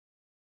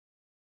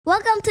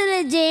Welcome to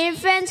the Jay and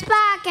Friends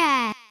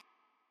podcast.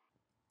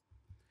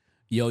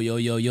 Yo.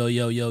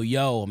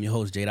 I'm your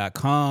host,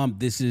 Jay.com.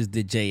 This is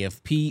the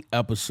JFP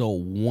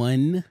episode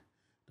 1.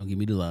 Don't give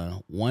me the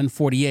line.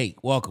 148.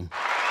 Welcome.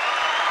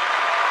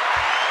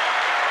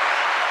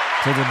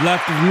 To the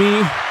left of me,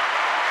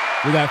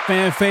 we got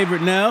fan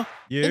favorite now.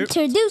 Yep.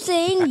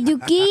 Introducing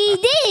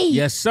Dookie D.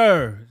 Yes,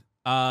 sir.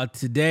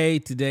 Today,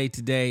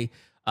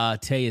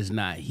 Tay is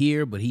not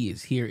here, but he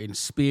is here in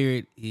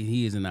spirit.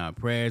 He is in our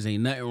prayers.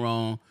 Ain't nothing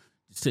wrong.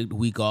 Just took the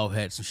week off,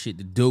 had some shit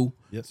to do.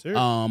 Yes, sir.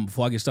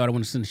 Before I get started, I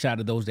want to send a shout out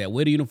to those that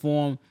wear the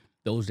uniform,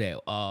 those that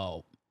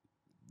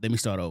let me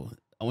start over.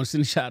 I want to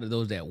send a shout out to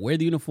those that wear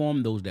the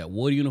uniform, those that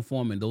wore the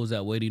uniform, and those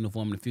that wear the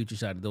uniform in the future.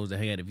 Shout out to those that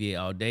hang out at VA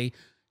all day.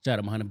 Shout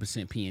out to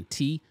 100%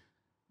 PNT,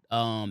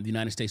 the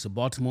United States of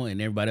Baltimore,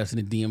 and everybody else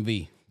in the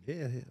DMV.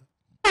 Yeah.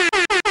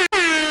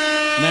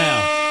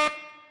 Now,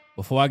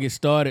 before I get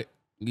started,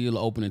 give you a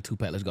little opening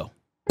 2-pack. Let's go.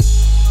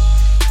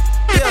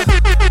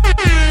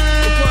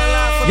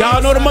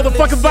 Y'all know the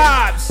motherfucking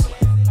vibes.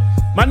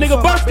 My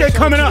nigga birthday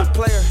coming up.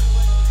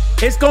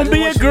 It's gonna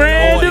be a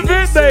grand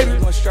event, baby.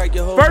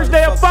 First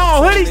day of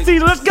fall, hoodie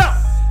season. Let's go.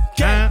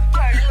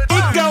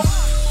 It go.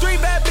 3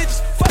 bad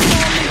bitches, fuck on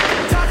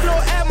me. Top floor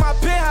at my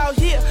penthouse,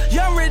 yeah.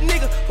 Young rich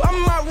nigga, I'm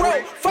in my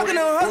road. Fucking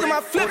her husband, my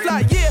flip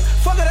flop, yeah.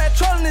 Fuck her that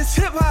trolling this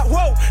hip hop,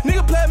 whoa.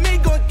 Nigga play me,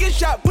 gon' get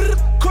shot.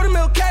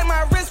 $250,000 K,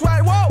 my wrist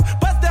right, whoa.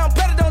 Bust down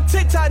better, don't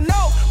TikTok,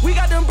 no. We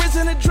got them bricks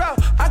in the drought.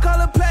 I call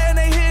a play and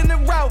they hitting the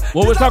route.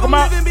 What we talking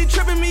about? Be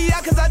tripping me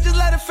out, cause I just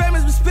let the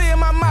famous be spit in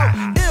my mouth.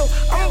 Ew,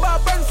 I'm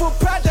about burning for a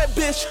project,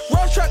 bitch.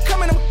 Road truck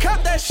coming, I'ma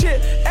cop that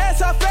shit.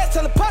 Ass off fat,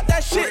 tell her pop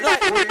that shit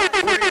like.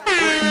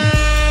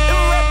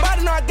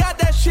 I got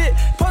that shit.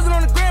 Posing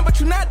on the gram, but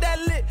you not that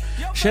lit.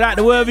 Shout out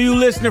to wherever you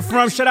listening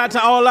from. Shout out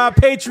to all our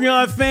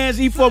Patreon fans.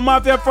 E4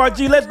 Mafia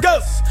FRG. Let's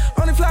go.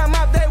 Only fly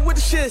my day with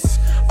the shits.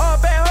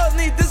 All bad hoes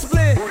need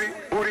discipline.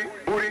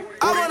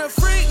 I want a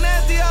freak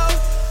nasty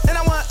hoe, and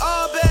I want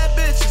all bad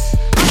bitches.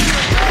 I'm in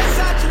the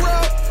Versace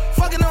road,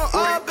 fucking on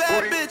all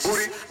bad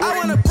bitches. I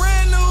want a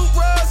brand new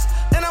rose,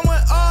 and I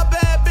want all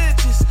bad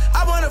bitches.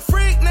 I want a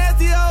freak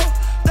nasty hoe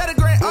that'll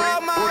grant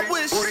all my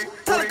wishes.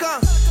 Tell her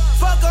come,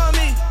 fuck on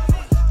me.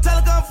 Tell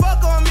her come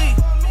fuck on me.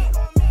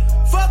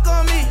 Fuck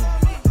on me.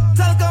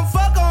 Tell her come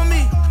fuck on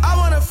me. I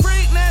want a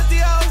freak nasty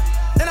hoe,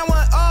 and I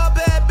want all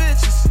bad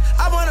bitches.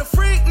 I want a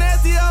freak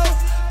nasty hoe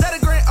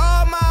that'll grant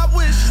all my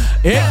wishes.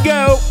 It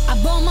go. I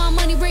blow my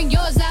money, bring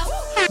yours out.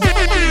 Yeah, let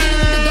me get it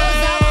with the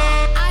doors out.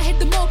 I hit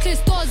the mall, clear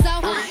stores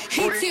out.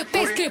 Heat to your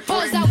face, clear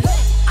pause out.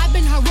 I've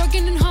been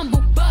hardworking and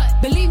humble,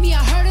 but believe me,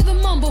 I heard of the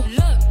mumble.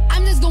 Look,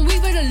 I'm just gonna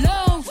weave it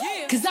alone,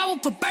 cause I will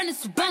put burners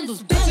to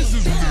bundles,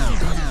 bitches.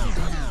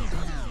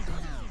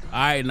 All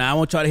right, now I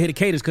want y'all to hit the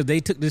cadence because they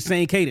took the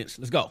same cadence.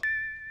 Let's go.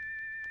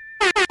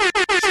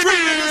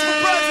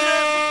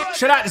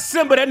 Shout out to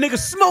Simba. That nigga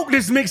smoked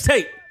this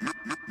mixtape.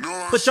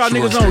 Put y'all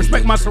niggas on.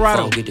 Respect my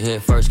Serato. Get the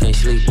head first, can't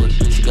sleep with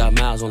her. She got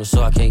miles on her,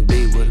 so I can't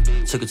be with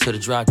her. Took her to the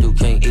drive-thru,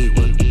 can't eat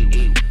with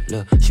her.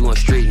 Look, she want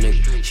street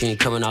nigga. She ain't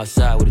coming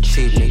outside with a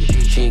cheap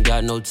nigga. She ain't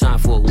got no time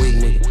for a weak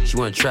nigga. She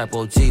want trap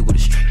OT with a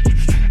street.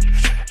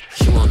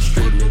 She want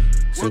street nigga.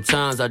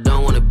 Sometimes I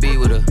don't wanna be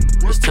with her.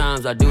 There's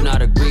times I do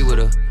not agree with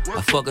her.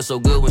 I fuck her so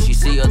good when she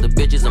see other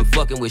bitches I'm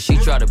fucking with, she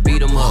try to beat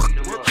them up.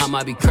 I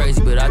might be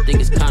crazy, but I think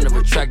it's kind of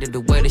attractive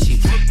the way that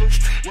she.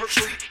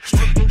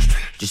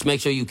 Just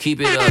make sure you keep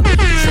it up. The trap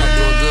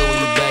doing good when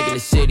you back in the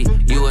city.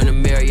 You in the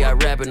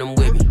Marriott rapping them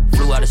with me.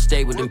 Flew out of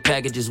state with them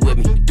packages with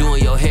me.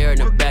 Doing your hair in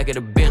the back of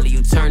the Bentley.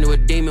 You turn to a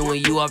demon when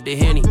you off the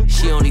Henny.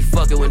 She only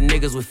fucking with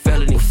niggas with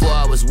felony. Before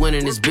I was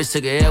winning, this bitch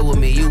took a L with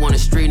me. You want a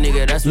street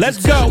nigga, that's what Let's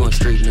you tell. go. You want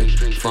street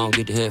nigga. If I don't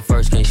get the head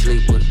first, can't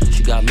sleep with her.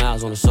 She got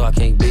miles on her, so I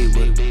can't be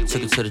with her.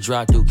 Took her to the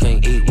drive-thru,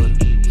 can't eat with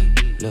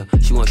her. Look,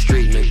 she want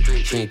street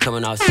nigga. She ain't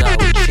coming outside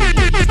with a cheap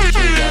nigga. She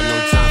ain't got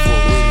no time for a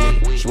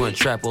weak nigga. She want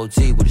trap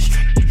OT with a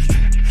street.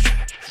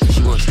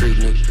 She want street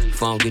nigga.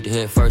 If I don't get the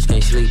head first,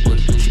 can't sleep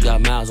with her. She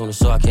got miles on her,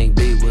 so I can't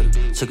be with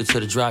her. Took her to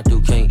the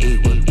drive-thru, can't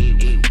eat with her.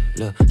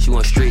 Look, she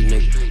want street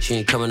nigga. She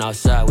ain't coming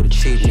outside with a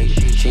cheap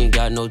nigga. She ain't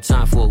got no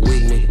time for a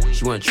weak nigga.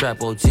 She want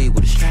trap OT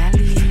with a street.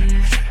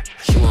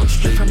 She want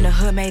street From nigga. the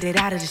hood, made it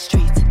out of the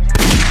streets.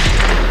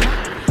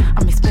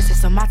 I'm expensive,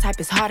 so my type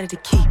is harder to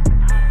keep.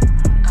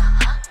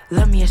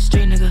 Love me a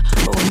street nigga,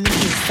 but with me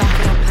it's soft.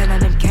 He don't play none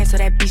of them games, so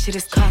that beat shit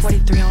is cost.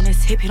 43 on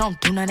his hip, he don't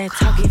do none of that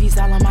talk. If he's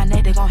all on my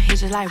neck, they gon' hit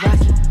just like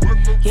Rocky.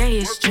 Yeah, he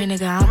a street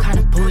nigga, I'm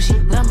kinda bougie.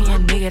 Love me a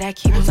nigga that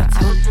keep him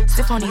on.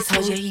 Stiff on these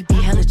hoes, yeah, he be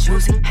hella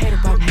juicy. Hate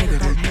about nigga.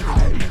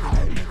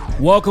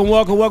 Welcome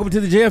to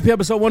the JFP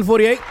episode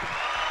 148.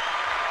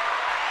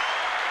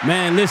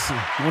 Man, listen,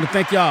 I want to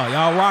thank y'all.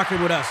 Y'all rocking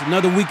with us.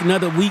 Another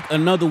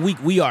week.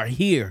 We are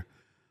here.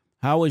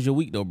 How was your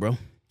week, though, bro?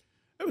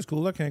 It was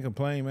cool. I can't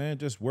complain, man.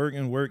 Just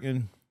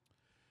working,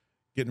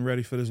 getting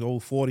ready for this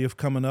old 40th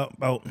coming up,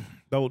 about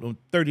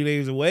 30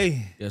 days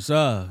away. Yes,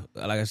 sir.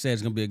 Like I said,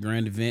 it's going to be a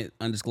grand event,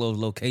 undisclosed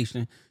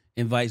location.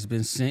 Invites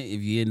been sent.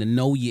 If you're in the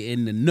know, you're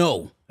in the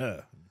know.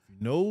 If you're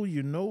No,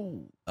 you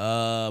know.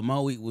 My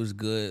week was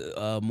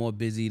good. More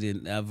busy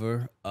than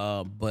ever.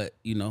 But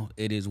you know,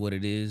 it is what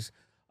it is.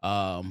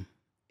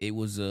 It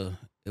was a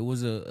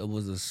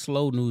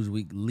slow news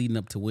week leading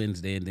up to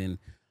Wednesday, and then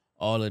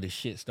all of the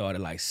shit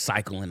started like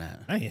cycling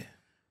out. Man.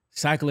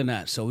 Cycling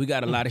out. So we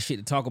got a lot of shit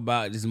to talk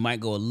about. This might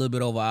go a little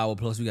bit over an hour.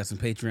 Plus, we got some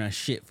Patreon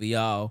shit for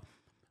y'all.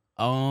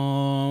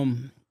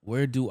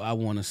 Where do I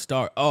want to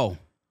start? Oh,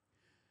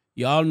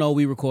 y'all know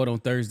we record on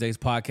Thursdays.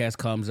 Podcast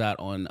comes out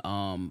on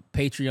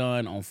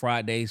Patreon on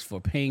Fridays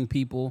for paying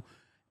people,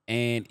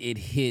 and it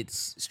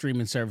hits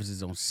streaming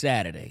services on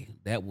Saturday.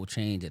 That will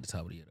change at the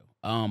top of the year,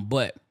 though.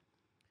 But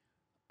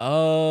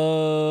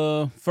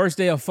first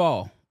day of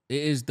fall.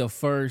 It is the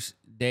first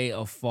day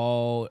of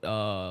fall.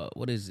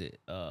 What is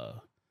it?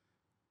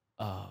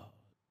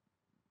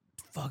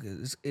 Fuck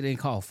it. It ain't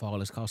called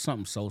fall. It's called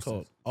something solstice.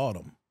 Called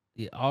autumn.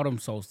 Yeah, autumn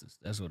solstice.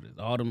 That's what it is.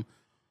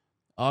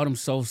 Autumn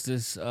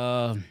solstice.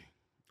 Autumn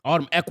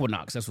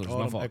equinox. That's what it's.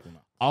 My fault.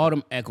 Equinox.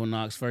 Autumn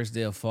equinox. First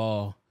day of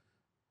fall.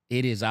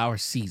 It is our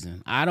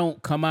season. I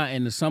don't come out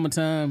in the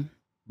summertime,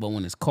 but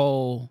when it's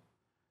cold,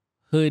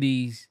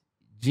 hoodies,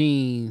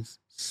 jeans,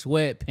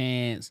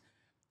 sweatpants,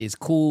 it's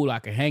cool. I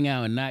can hang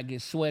out and not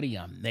get sweaty.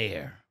 I'm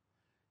there.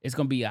 It's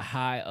gonna be a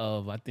high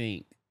of, I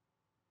think,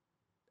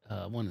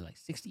 like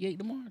 68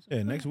 tomorrow.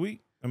 Yeah, next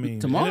week. I mean,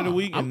 tomorrow. End of the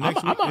week and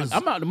next week.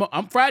 I'm out.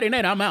 I'm Friday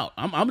night. I'm out.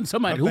 I'm in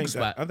somebody's hookah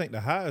spot. I think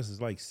the highest is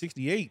like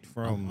 68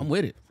 from. I'm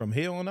with it. From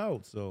here on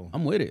out. So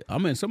I'm with it.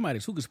 I'm in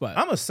somebody's hookah spot.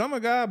 I'm a summer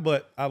guy,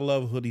 but I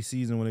love hoodie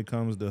season when it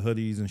comes to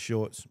hoodies and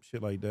shorts,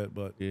 shit like that.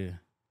 But yeah,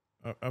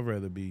 I'd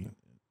rather be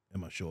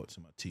in my shorts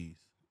and my tees.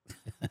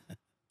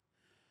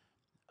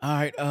 All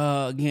right.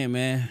 Again,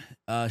 man.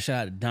 Shout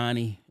out to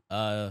Donnie.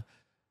 Shout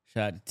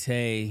out to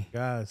Tay.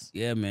 Guys.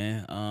 Yeah,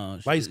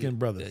 man. Light skinned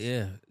brothers.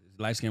 Yeah.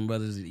 Light skinned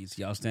brothers.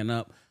 Y'all stand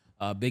up.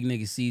 Big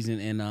nigga season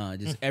and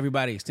just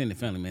everybody extended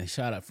family, man.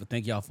 Shout out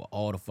thank y'all for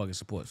all the fucking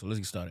support. So let's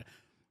get started.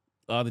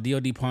 The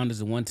DoD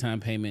ponders a one-time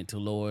payment to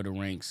lower the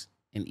ranks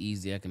and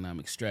ease the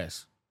economic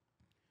stress.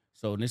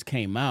 So when this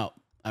came out,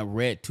 I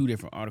read two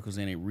different articles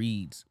and it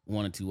reads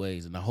one or two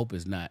ways, and I hope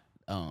it's not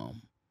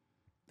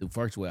the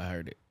first way I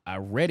heard it. I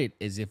read it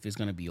as if it's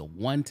going to be a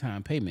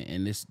one-time payment,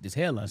 and this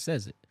headline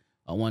says it,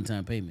 a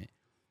one-time payment.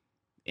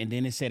 And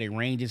then it said it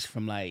ranges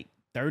from like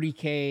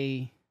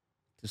 $30K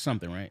to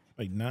something, right?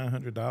 Like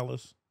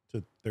 $900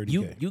 to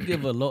 $30K. You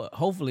give a low.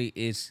 Hopefully,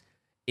 it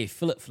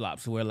flip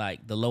flops where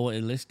like the lower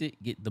enlisted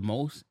get the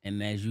most,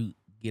 and as you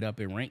get up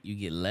in rank, you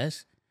get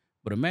less.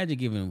 But imagine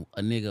giving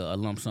a nigga a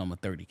lump sum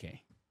of $30K.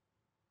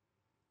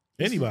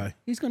 Anybody,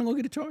 he's gonna go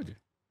get a Charger,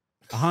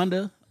 a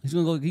Honda. He's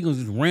gonna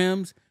use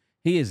rims.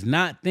 He is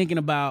not thinking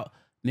about,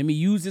 let me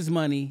use this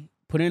money,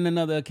 put in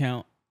another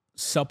account,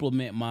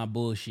 supplement my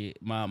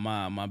bullshit,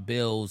 my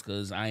bills,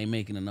 because I ain't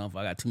making enough.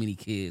 I got too many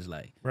kids.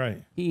 Like,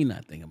 right. He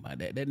not thinking about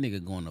that. That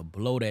nigga going to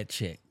blow that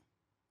check,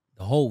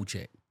 the whole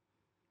check.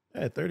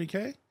 Yeah,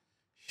 $30K?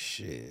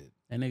 Shit.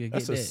 That nigga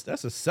get that.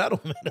 That's a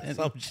settlement or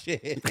some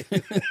shit.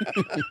 That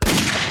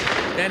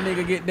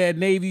nigga get that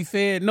Navy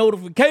Fed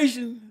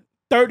notification,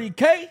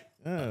 $30K.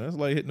 Yeah, that's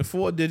like hitting the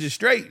 4-digit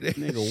straight.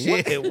 Nigga,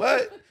 shit,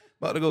 what?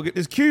 About to go get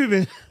this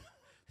Cuban.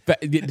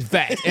 Get the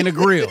facts and a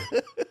grill.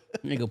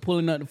 Nigga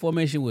pulling up the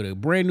formation with a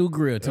brand new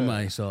grill. Tell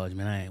my Sarge,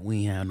 man, we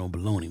ain't have no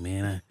bologna,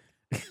 man.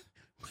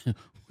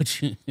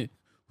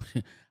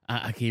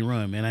 I can't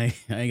run, man. I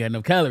ain't got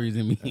no calories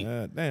in me.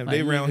 Damn, like,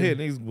 they around here,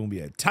 niggas gonna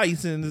be at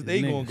Tyson's.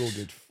 They gonna go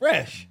get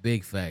fresh.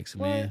 Big facts,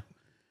 man.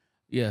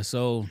 Yeah,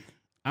 so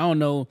I don't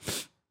know.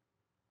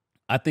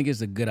 I think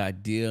it's a good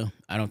idea.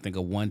 I don't think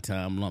a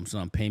one-time lump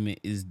sum payment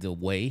is the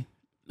way.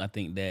 I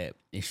think that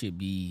it should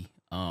be.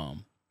 I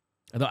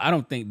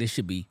don't think this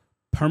should be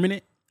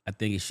permanent. I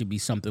think it should be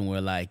something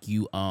where like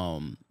you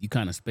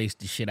kind of space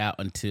the shit out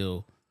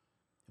until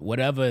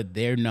whatever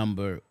their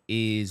number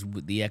is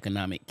with the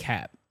economic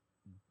cap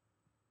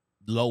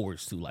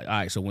lowers to. Like, all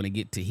right, so when it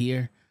get to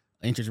here,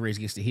 interest rates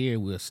gets to here,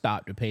 we'll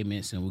stop the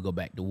payments and we'll go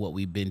back to what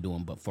we've been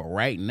doing. But for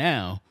right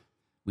now,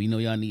 we know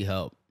y'all need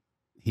help.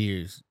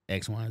 Here's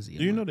X, Y, and Z.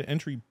 Do you know the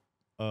entry,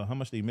 how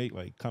much they make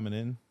like coming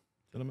in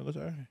to the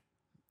military?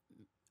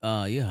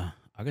 Yeah,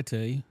 I could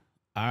tell you.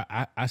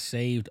 I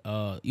saved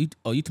you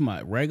talking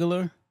about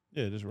regular?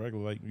 Yeah, just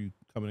regular, like you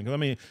coming in. 'Cause I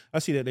mean, I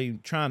see that they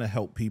trying to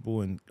help people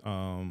and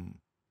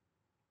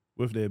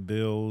with their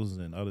bills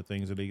and other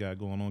things that they got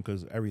going on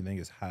because everything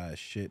is high as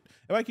shit.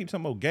 If I keep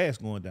talking about gas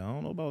going down, I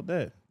don't know about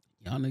that.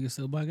 Y'all niggas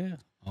still buy gas?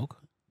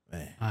 Okay.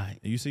 Man. All right.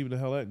 And you see what the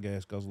hell that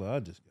gas guzzler I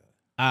just got.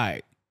 All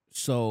right.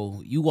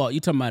 So you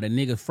talking about a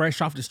nigga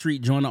fresh off the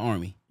street, join the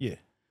army. Yeah.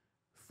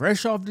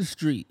 Fresh off the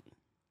street,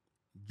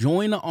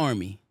 join the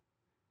army.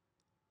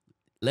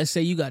 Let's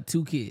say you got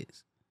 2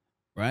 kids,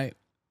 right?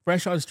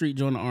 Fresh off the street,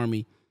 join the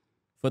army.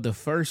 For the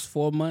first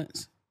 4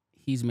 months,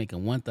 he's making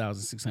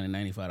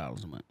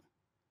 $1,695 a month.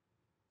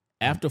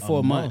 After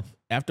 4 months,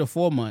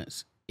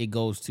 it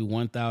goes to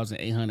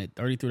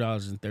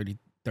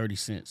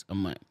 $1,833.30 a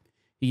month.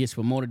 He gets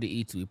promoted to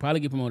E2. He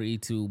probably get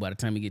promoted to E2 by the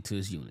time he get to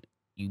his unit.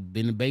 You've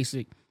been in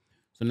basic,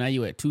 so now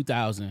you're at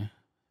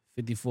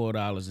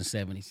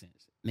 $2,054.70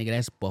 Nigga,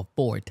 that's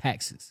before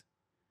taxes.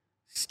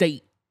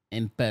 State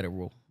and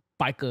federal,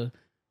 FICA,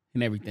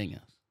 and everything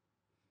else.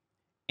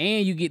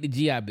 And you get the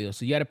GI Bill.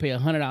 So you got to pay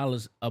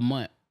 $100 a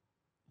month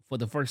for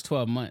the first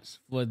 12 months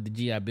for the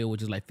GI Bill,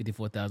 which is like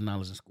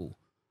 $54,000 in school.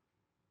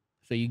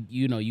 So you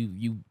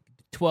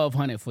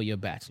 $1,200 for your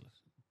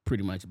bachelor's,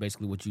 pretty much,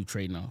 basically what you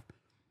trading off.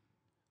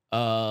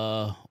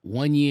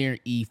 1 year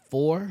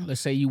E4.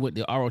 Let's say you went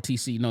to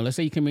ROTC. No, let's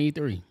say you come in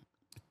E3.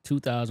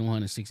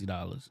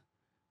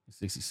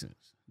 $2,160.60.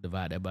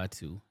 Divide that by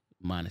 2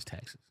 minus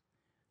taxes.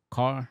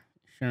 Car,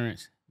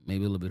 insurance,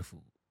 maybe a little bit of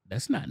food.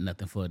 That's not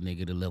nothing for a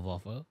nigga to live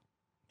off of.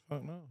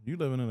 Fuck no. You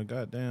living in a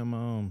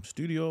goddamn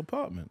studio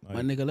apartment. Like,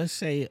 My nigga, let's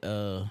say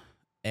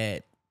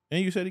at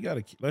and you said he got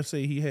let's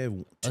say he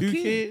had two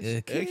kids.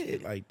 A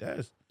kid. Like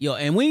that's yo,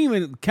 and we ain't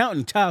even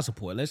counting child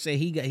support. Let's say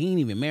he ain't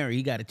even married.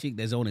 He got a chick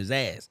that's on his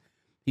ass.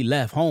 He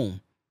left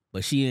home,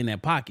 but she in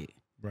that pocket.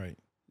 right.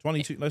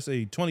 22. Let's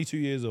say 22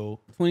 years old.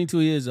 22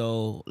 years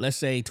old. Let's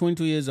say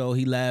 22 years old.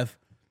 He left.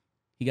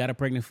 He got her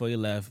pregnant before he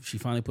left. She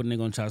finally put a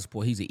nigga on child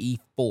support. He's an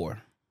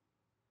E4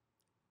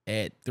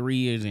 at 3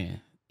 years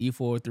in.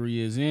 E4, 3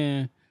 years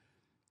in.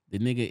 The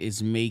nigga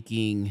is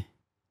making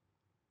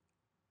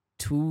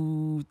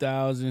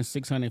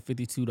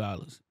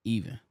 $2,652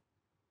 even.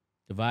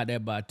 Divide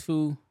that by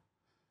 2,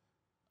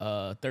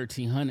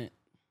 $1,300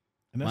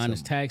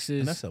 minus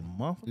taxes. And that's a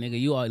month. Nigga,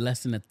 you are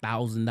less than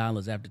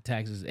 $1,000 after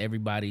taxes.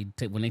 Everybody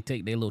when they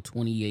take their little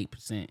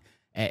 28%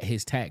 at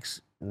his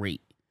tax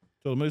rate.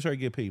 So the military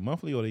get paid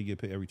monthly, or they get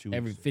paid every 2 weeks?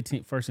 Every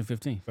 15th, first and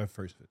 15th.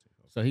 First 15.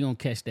 So he gonna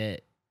catch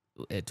that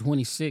at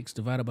 26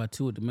 divided by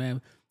 2 at the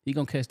man. He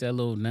gonna catch that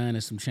little 9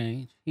 and some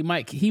change. He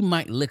might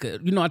lick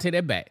it. You know, I take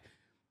that back.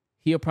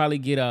 He'll probably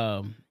get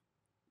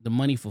the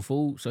money for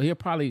food. So he'd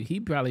probably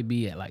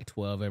be at like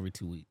 12 every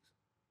 2 weeks.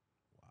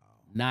 Wow.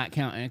 Not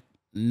counting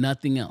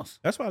nothing else.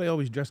 That's why they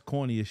always dress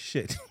corny as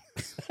shit.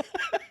 That's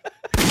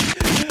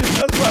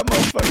why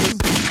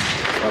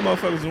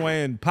motherfuckers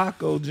wearing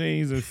Paco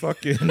jeans and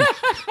fucking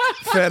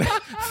Fat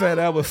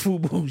Albert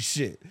FUBU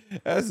shit.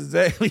 That's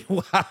exactly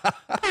why.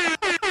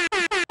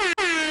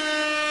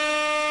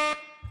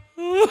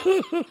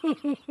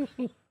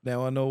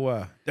 Now I know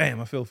why.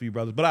 Damn, I feel for you,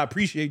 brothers. But I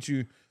appreciate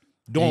you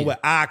doing what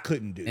I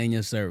couldn't do. And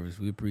your service.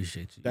 We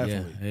appreciate you.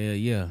 Definitely.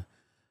 Yeah.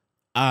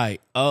 All right.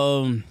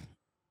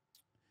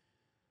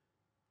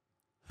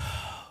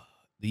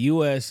 The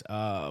U.S.,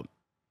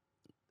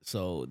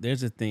 so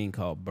there's a thing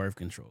called birth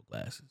control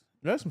glasses.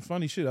 That's some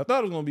funny shit. I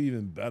thought it was gonna be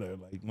even better,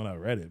 like when I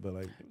read it, but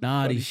like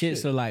nah, these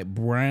shits are like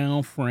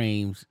brown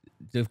frames.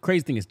 The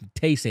crazy thing is,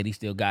 Tay said he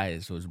still got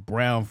it, so it's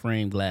brown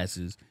frame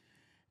glasses,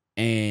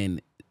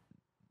 and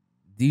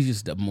these are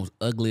just the most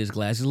ugliest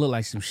glasses. Look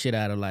like some shit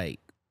out of like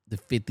the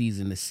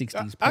 50s and the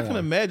 60s. I can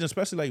imagine,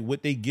 especially like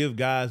what they give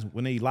guys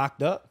when they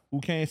locked up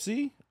who can't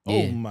see. Yeah.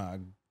 Oh my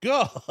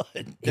god,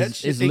 that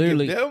shit It's they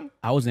literally. give them.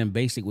 I was in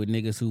basic with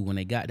niggas who, when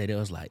they got there, it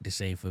was like the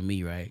same for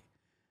me, right?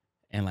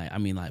 And like, I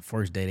mean, like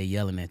first day they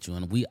yelling at you,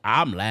 and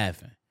I'm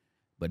laughing,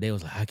 but they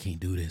was like, I can't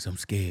do this, I'm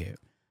scared.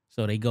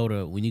 So they go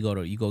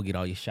get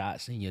all your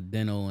shots and your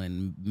dental,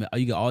 and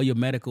you get all your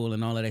medical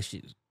and all of that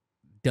shit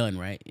done,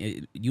 right?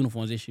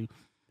 Uniforms issued.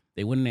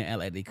 They went in there and act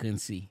like they couldn't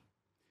see.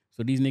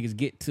 So these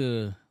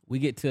niggas we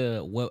get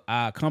to what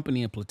our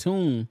company in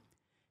Platoon,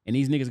 and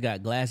these niggas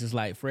got glasses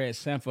like Fred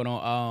Sanford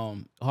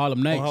on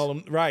Harlem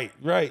Nights. Right.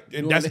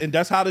 And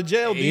that's how the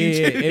jail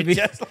be.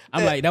 Yeah,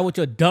 I'm like, that what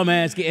your dumb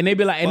ass get, and they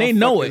be like, and they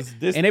know it,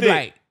 and they be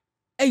like,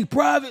 hey,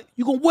 Private,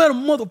 you gonna wear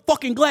them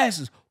motherfucking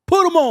glasses?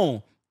 Put them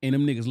on. And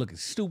them niggas looking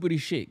stupid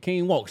as shit.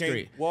 Can't walk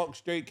straight.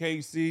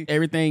 Can't see.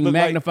 Everything look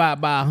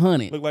magnified by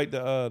 100. Look like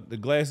the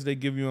glasses they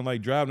give you in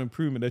like driving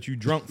improvement that you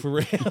drunk for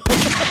real.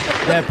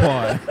 That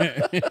part.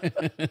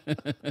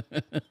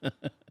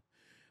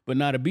 But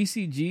now the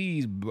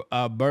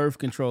BCGs birth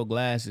control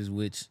glasses,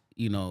 which,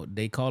 you know,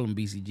 they call them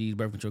BCGs,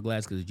 birth control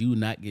glasses, because you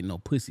not getting no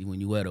pussy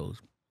when you wear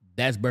those.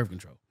 That's birth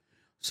control.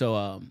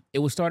 So it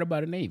was started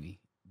by the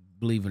Navy,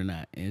 believe it or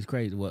not. And it's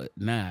crazy. Well,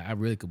 I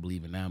really could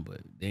believe it now,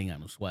 but they ain't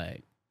got no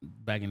swag.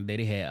 Back in the day,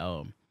 they had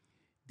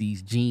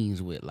these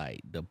jeans with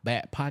like the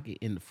back pocket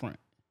in the front.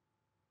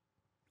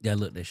 Yeah,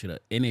 look that shit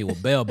up. And they were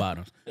bell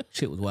bottoms.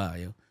 Shit was wild,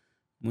 yo.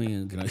 We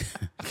ain't gonna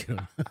get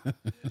on.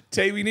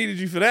 Tay, we needed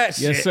you for that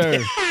shit. Yes,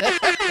 sir.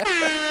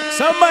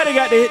 Somebody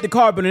got to hit the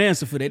carpet and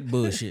answer for that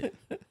bullshit.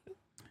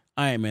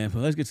 All right, man.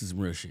 Let's get to some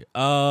real shit.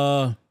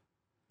 Here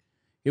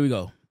we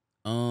go.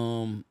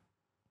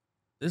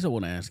 This I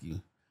want to ask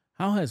you.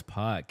 How has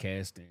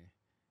podcasting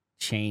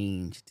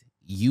changed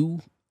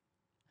you?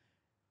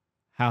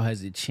 How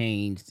has it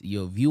changed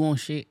your view on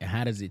shit? And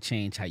how does it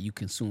change how you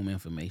consume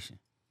information?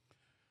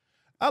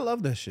 I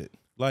love that shit.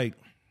 Like,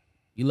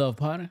 you love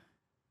podding?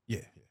 Yeah.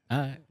 All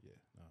right. Yeah.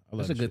 I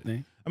love That's a good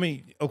thing. I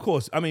mean, of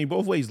course. I mean,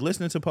 both ways.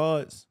 Listening to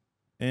pods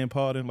and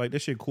podding, like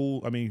that shit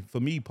cool. I mean, for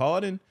me,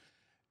 podding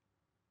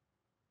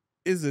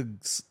is a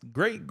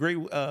great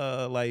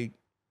like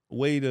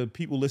way to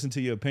people listen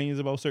to your opinions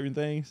about certain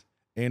things,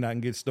 and I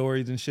can get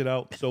stories and shit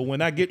out. So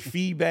when I get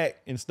feedback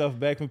and stuff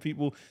back from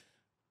people,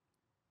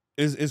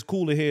 it's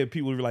cool to hear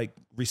people like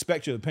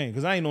respect your opinion,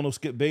 because I ain't on no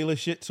Skip Bayless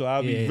shit, so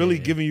I'll be Yeah, really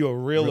yeah. giving you a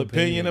real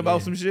opinion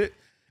about some shit.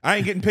 I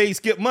ain't getting paid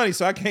Skip money,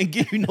 so I can't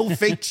give you no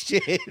fake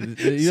shit.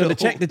 You know,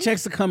 the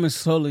checks are coming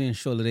slowly and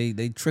surely.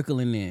 They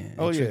trickling in.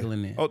 Oh, yeah.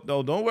 Trickling in. Oh,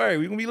 no, don't worry.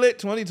 We're going to be lit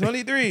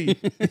 2023.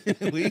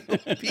 We going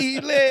to be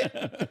lit.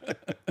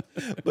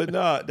 But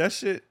nah, that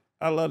shit,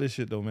 I love this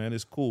shit though, man.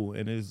 It's cool.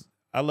 And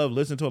I love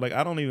listening to it. Like,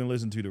 I don't even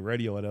listen to the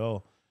radio at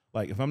all.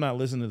 Like, if I'm not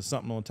listening to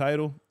something on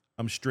Tidal,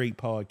 I'm straight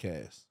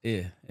podcast.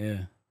 Yeah,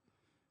 yeah.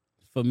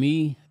 For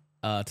me,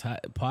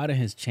 Potter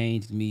has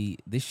changed me.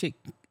 This shit,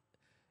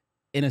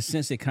 in a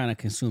sense, it kind of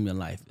consume your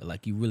life.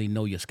 Like, you really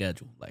know your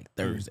schedule. Like,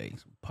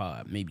 Thursdays, we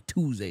pod. Maybe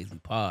Tuesdays, we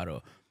pod.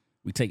 Or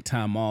we take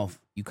time off.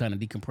 You kind of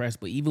decompress.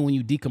 But even when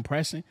you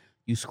decompressing,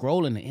 you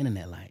scrolling the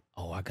internet like,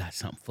 oh, I got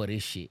something for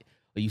this shit.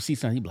 Or you see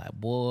something, you be like,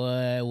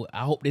 boy,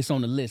 I hope this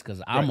on the list,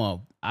 because I'm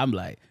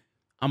like,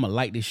 I'm gonna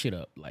light this shit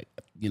up. Like,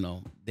 you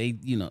know,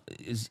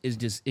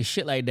 it's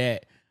shit like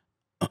that.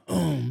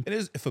 It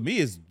is, for me,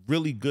 it's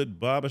really good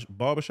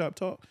barbershop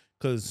talk,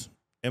 because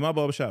in my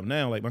barbershop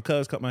now, like, my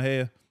cuz cut my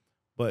hair,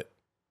 but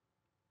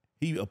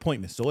he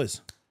appointments, so if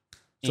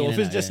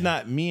it's just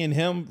not me and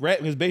him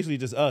rapping, it's basically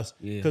just us.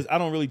 Because I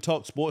don't really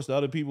talk sports to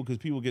other people, because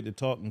people get to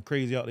talking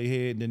crazy out their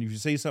head, and then if you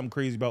say something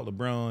crazy about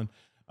LeBron,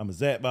 I'm a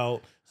zap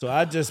out. So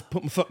I just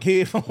put my fuck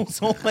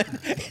headphones on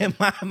and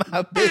mind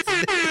my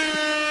business.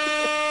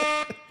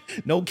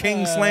 No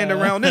king slander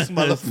around this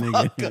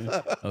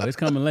motherfucker. Oh, it's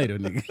coming later,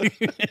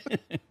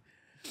 nigga.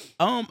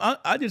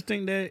 I just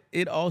think that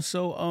it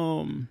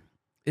also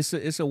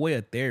it's a way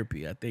of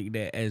therapy. I think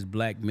that as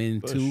black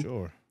men too,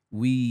 sure.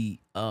 we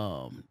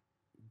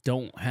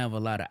don't have a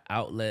lot of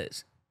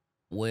outlets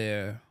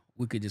where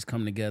we could just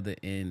come together,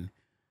 and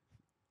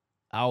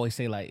I always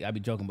say, like, I be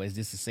joking, but it's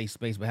just a safe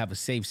space, but have a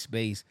safe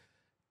space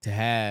to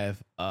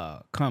have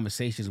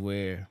conversations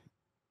where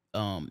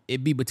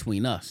it be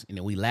between us, and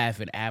then we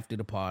laughing after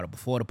the pod or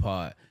before the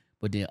pod,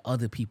 but then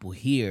other people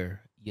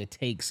hear your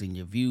takes and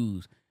your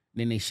views,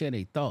 then they share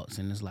their thoughts,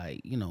 and it's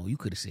like, you know, you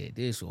could have said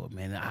this, or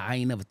man, I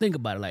ain't never think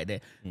about it like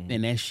that.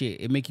 And that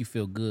shit, it make you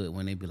feel good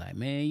when they be like,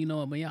 man, you know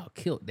what, man, y'all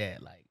killed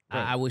that. Like,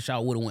 I wish I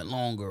would have went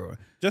longer. Or,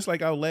 just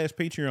like our last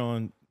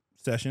Patreon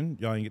session,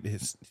 y'all ain't get to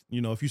hit,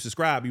 you know, if you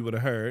subscribe, you would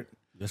have heard.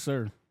 Yes,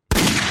 sir.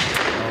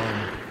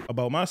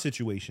 About my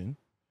situation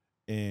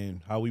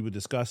and how we were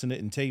discussing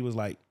it, and Tay was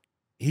like,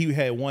 he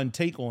had one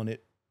take on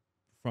it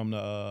from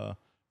the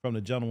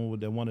gentleman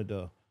that wanted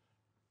to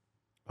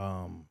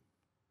what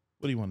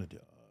do he want to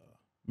do?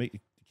 Make the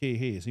kid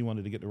his. He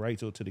wanted to get the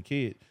rights to the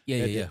kid.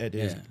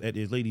 At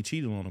his lady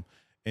cheated on him.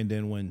 And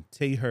then when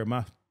Tay heard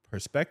my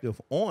perspective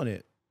on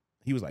it,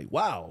 he was like,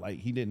 wow, like,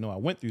 he didn't know I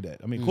went through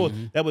that. I mean, of course,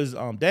 that was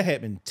that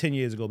happened 10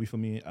 years ago before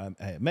me I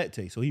had met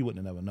Tay, so he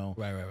wouldn't have never known.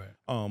 Right.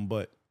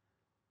 But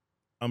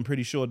I'm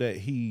pretty sure that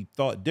he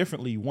thought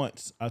differently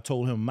once I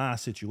told him my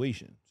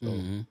situation. So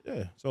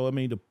yeah. So I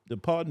mean, the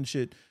pardon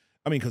shit.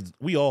 I mean, because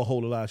we all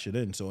hold a lot of shit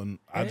in. So, and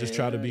I just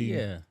try to be.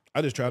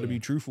 I just try to be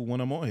truthful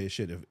when I'm on here.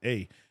 Shit,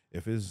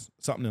 if it's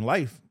something in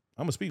life,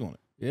 I'm gonna speak on it.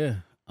 Yeah.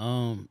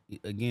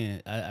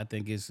 Again, I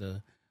think it's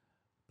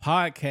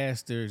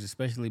podcasters,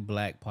 especially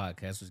black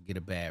podcasters, get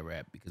a bad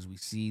rap because we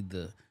see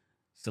the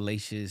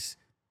salacious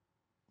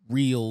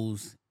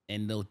reels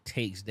and those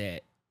takes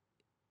that.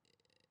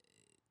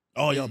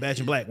 Oh, y'all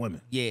bashing black women.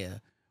 Yeah.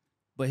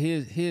 But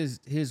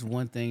here's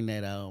one thing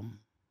that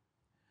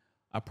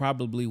I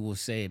probably will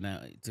say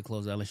now to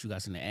close out, unless you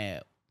guys in the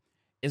app.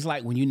 It's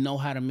like when you know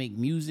how to make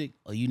music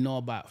or you know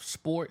about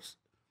sports,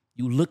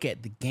 you look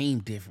at the game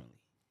differently.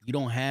 You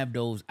don't have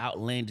those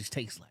outlandish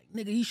takes like,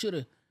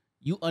 nigga,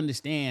 you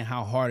understand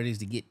how hard it is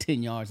to get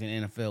 10 yards in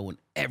the NFL when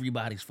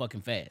everybody's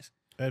fucking fast.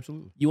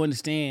 Absolutely. You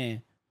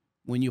understand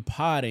when you're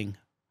podding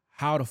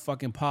how to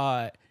fucking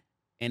pod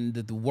and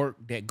the work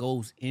that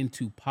goes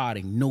into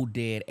podding, no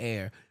dead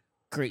air.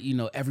 Great, you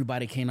know,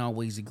 everybody can't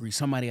always agree.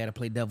 Somebody got to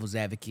play devil's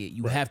advocate.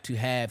 You have to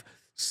have,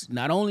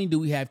 not only do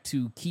we have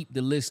to keep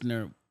the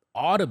listener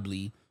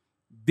audibly,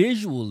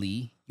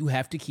 visually, you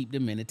have to keep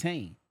them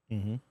entertained.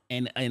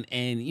 And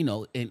you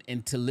know,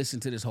 and to listen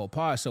to this whole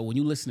pod. So when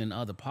you listen to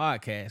other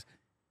podcasts,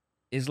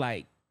 it's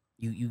like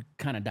you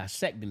kind of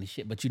dissecting the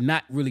shit, but you're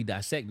not really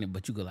dissecting it,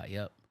 but you go like,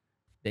 yep,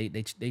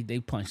 they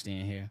punched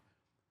in here.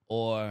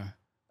 Or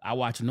I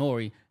watch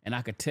Nori, and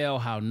I could tell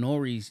how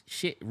Nori's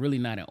shit really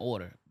not in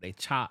order.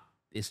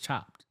 It's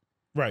chopped.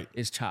 Right.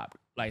 It's chopped.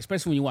 Like,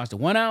 especially when you watch the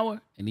 1 hour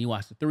and then you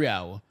watch the 3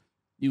 hour,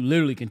 you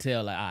literally can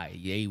tell, like, all right,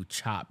 yeah, you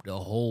chopped a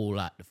whole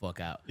lot the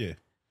fuck out. Yeah.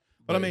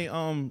 But I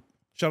mean,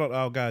 shout out to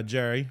our guy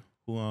Jerry,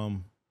 who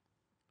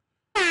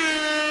he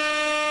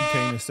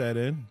came and sat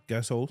in,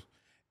 guest host,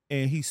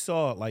 and he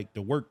saw like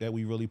the work that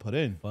we really put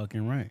in.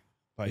 Fucking right.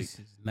 Like, it's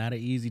not an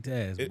easy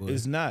task.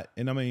 It's not.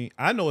 And I mean,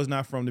 I know it's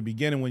not from the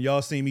beginning when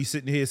y'all see me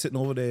sitting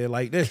over there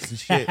like this and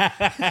shit.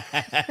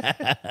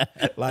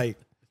 Like,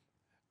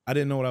 I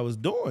didn't know what I was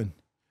doing.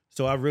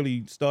 So I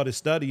really started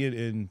studying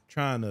and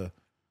trying to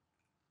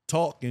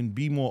talk and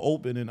be more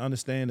open and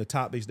understand the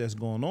topics that's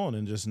going on,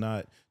 and just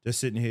not just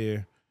sitting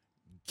here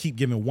keep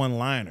giving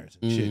one-liners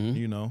and shit, Mhm.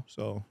 you know.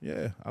 So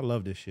yeah, I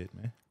love this shit,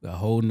 man. A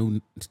whole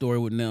new story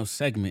with Nell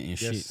segment and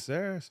Yes, shit.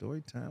 sir.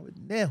 Story time with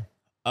Nell.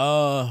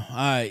 All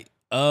right.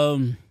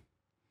 The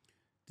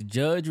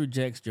judge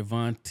rejects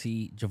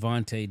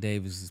Javante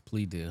Davis's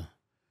plea deal.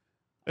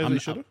 As they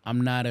should've.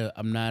 I'm not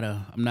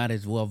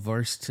as well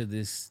versed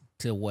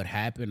to what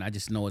happened. I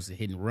just know it's a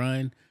hit and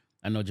run.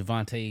 I know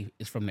Javante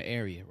is from the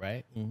area,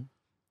 right? Mhm.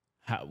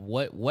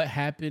 What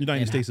happened?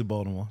 United and States of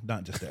Baltimore,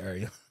 not just the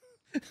area.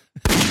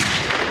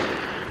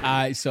 All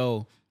right,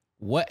 so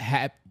what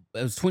happened?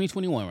 It was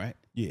 2021, right?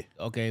 Yeah.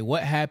 Okay,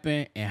 what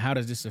happened, and how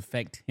does this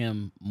affect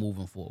him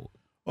moving forward?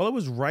 Well, it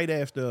was right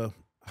after,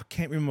 I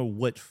can't remember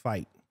what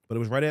fight, but it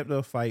was right after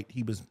a fight.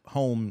 He was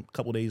home a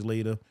couple days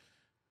later,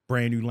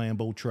 brand new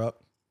Lambo truck,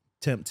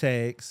 temp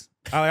tags.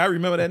 I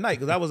remember that night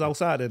because I was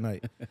outside that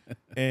night.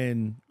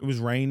 And it was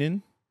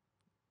raining,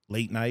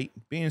 late night,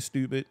 being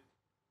stupid,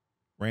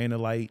 ran the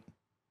light,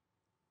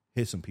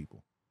 hit some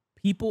people.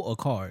 People or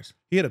cars?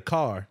 He had a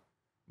car.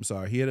 I'm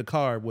sorry. He had a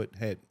car with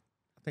I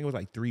think it was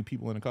like 3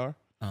 people in the car.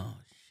 Oh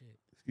shit!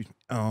 Excuse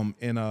me.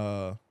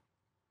 And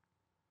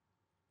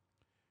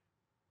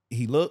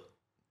he looked.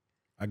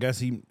 I guess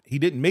he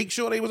didn't make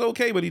sure they was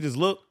okay, but he just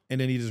looked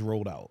and then he just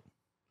rolled out.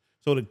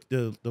 So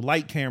the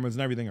light cameras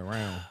and everything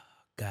around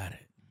Got it.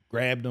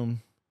 grabbed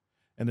him.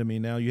 And I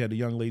mean, now you had the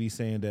young lady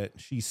saying that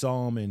she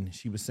saw him and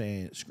she was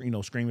saying,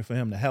 screaming for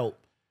him to help.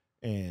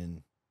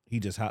 And he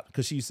just hopped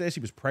because she said she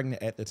was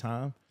pregnant at the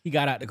time. He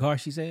got out the car.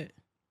 She said.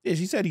 Yeah,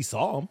 she said he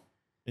saw him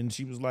and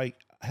she was like,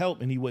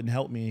 help. And he wouldn't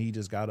help me. And he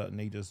just got up and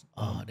they just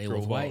They drove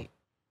was off. white.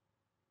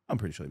 I'm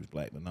pretty sure he was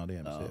black, but no, they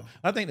haven't said. Oh.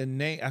 I think the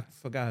name, I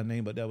forgot her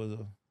name, but that was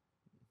a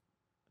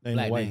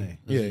Black white name.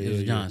 name. It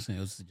was Johnson. It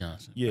was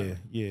Johnson. Yeah,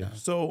 yeah. Johnson.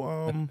 So,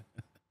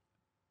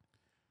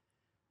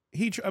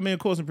 of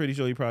course, I'm pretty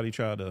sure he probably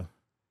tried to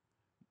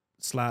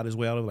slide his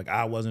way out of it, like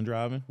I wasn't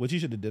driving, which he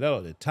should have did that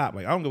at the top.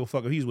 Like, I don't give a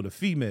fuck if he's with a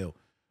female.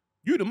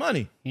 You the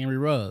money. Henry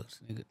Ruggs.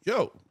 Nigga.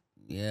 Yo,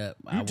 Yeah.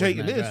 You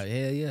taking this? Hell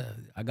yeah.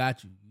 I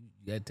got you.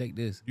 You gotta take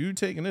this. you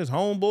taking this,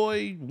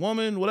 homeboy,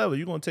 woman, whatever,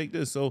 you're going to take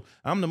this. So,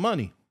 I'm the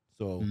money.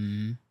 So,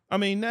 Mhm. I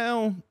mean,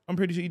 now, I'm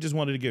pretty sure he just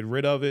wanted to get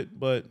rid of it,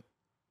 but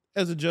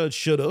as a judge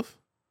should have.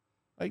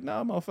 Like,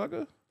 nah,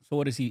 motherfucker. So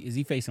what is he? Is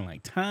he facing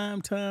like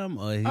time,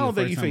 or I don't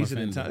think he's facing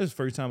any time. It's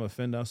first time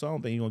offender, so I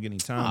don't think he's gonna get any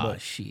time. Oh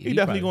but shit. he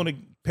definitely probably-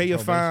 gonna pay a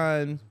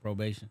fine,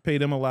 probation. pay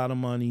them a lot of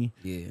money,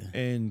 Yeah.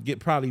 and get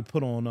probably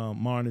put on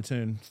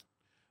monitoring.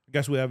 I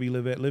guess wherever you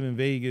live in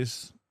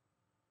Vegas.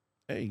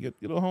 Hey, get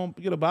a home,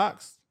 get a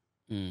box,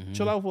 Mhm.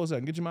 chill out for a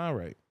second, get your mind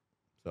right.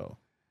 So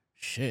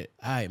Shit.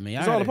 All right, man.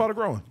 it's all a part of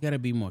growing. You gotta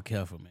be more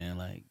careful, man.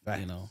 Like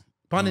Facts. you know.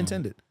 Pun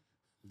intended.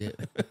 Yeah.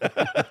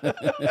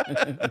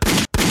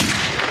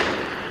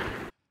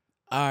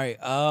 All right.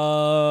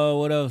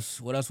 What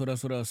else?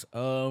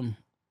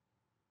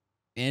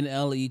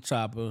 NLE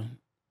Chopper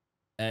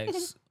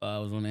X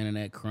was on the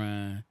internet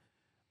crying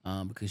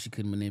because she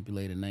couldn't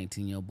manipulate a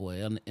 19-year-old boy.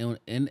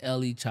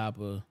 NLE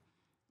Chopper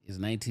is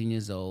 19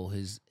 years old.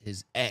 His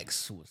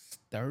ex was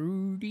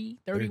 30,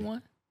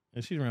 31?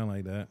 And she's around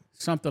like that.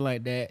 Something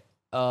like that.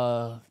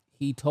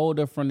 He told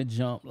her from the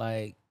jump,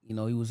 like, you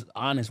know, he was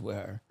honest with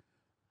her.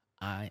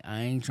 I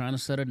ain't trying to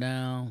settle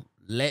down.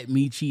 Let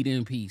me cheat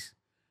in peace.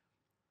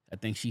 I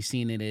think she's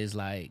seen it as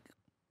like,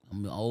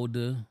 I'm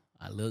older,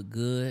 I look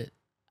good,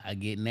 I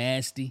get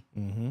nasty.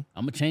 Mm-hmm.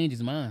 I'm gonna change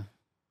his mind.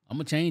 I'm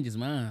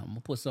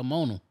gonna put something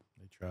on him.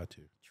 They try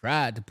to.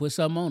 Tried to put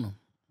something on him.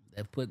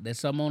 That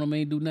something on him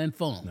ain't do nothing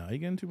for him. No, he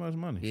getting too much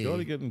money. Yeah,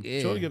 Shorty getting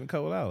a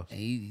couple hours. And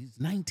he's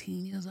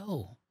 19 years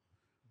old.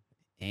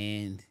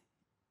 And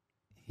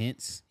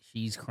hence,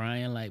 she's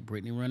crying like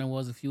Brittany Renner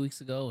was a few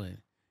weeks ago. And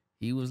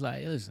he was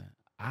like, listen,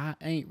 I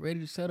ain't ready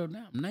to settle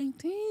down. I'm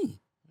 19.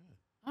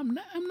 I'm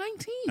 19.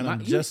 And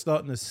I'm just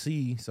starting to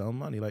see some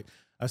money. Like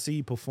I see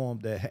he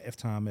performed at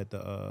halftime at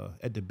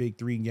the Big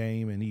 3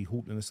 game, and he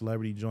hooped in a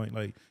celebrity joint.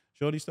 Like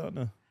Shorty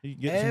starting to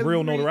get some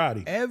real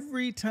notoriety.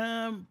 Every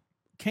time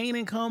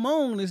Kanan come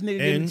on, this nigga And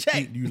getting a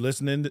check. you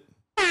listening to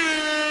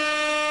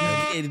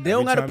They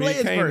don't gotta time play he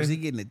his Kanan, verse. He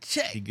getting a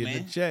check. he getting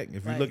man. a check.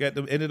 If you Like- look at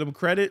the end of them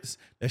credits,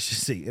 that should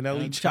see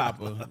NLE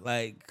Chopper.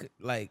 Like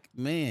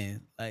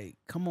man, like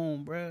come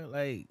on, bro.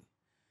 Like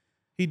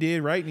He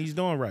did right, and he's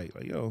doing right.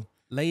 Like yo,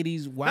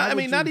 ladies, why? I would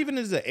mean, not you- even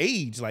as the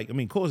age. Like I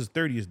mean, of course,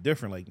 30 is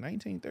different. Like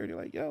 19, 30.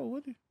 Like yo,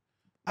 what?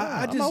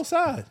 I I'm just-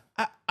 outside.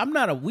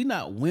 we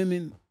not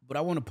women, but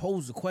I want to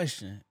pose the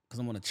question because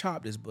I'm gonna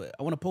chop this, but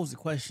I want to pose the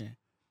question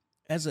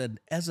as a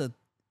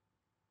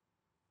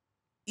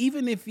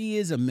even if he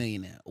is a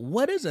millionaire,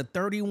 what is a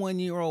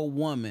 31-year-old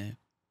woman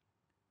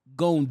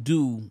gonna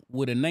do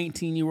with a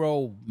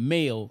 19-year-old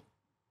male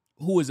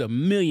who is a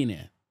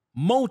millionaire,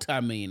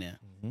 multi-millionaire?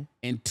 Mhm.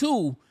 And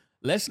two,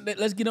 let's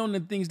get on the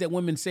things that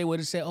women say where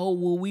they say, oh,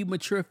 well, we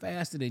mature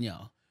faster than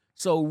y'all.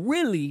 So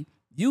really,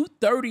 you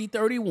 30,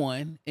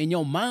 31, and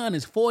your mind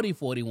is 40,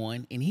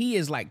 41, and he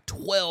is like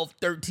 12,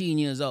 13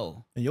 years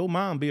old. And your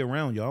mom be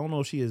around you. I don't know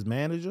if she is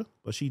manager,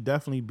 but she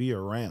definitely be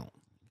around.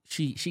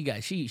 She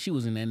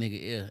was in that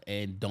nigga ear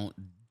and don't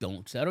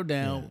don't settle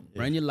down,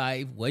 Yeah, run your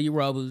life, wear your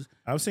rubbers.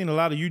 I've seen a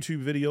lot of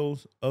YouTube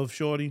videos of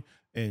Shorty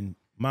and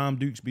Mom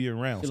Dukes be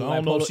around. So I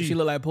don't know if she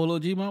look like Polo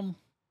G Mama.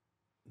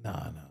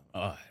 Nah.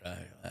 All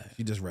right.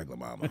 She just regular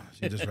mama.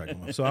 She just regular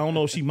mama. So I don't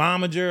know if she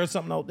momager or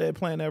something out there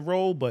playing that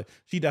role, but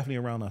she definitely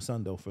around her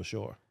son though for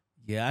sure.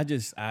 Yeah,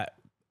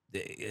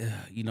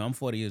 I'm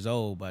 40 years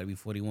old, about to be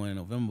 41 in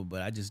November,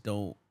 but I just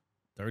don't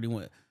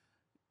 31.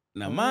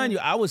 Now, mind you,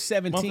 I was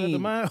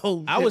 17.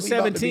 I was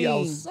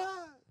 17.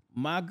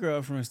 My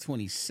girlfriend's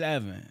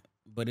 27,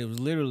 but it was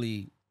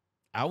literally,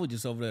 I was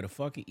just over there to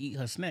fucking eat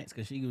her snacks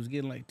because she was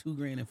getting like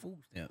 $2,000 in food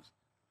stamps.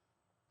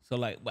 So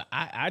like, but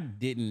I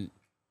didn't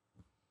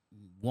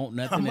want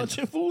nothing. How much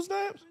in food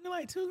stamps?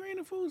 Like $2,000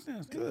 in food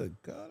stamps. Good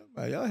God,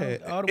 man, y'all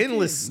had All them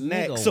endless kids,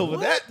 snacks nigga, over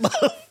what?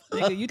 that.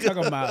 Nigga, you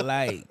talking about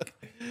like,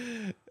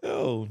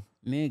 Yo,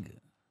 nigga.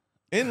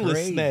 endless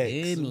Crazy, snacks.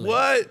 endless.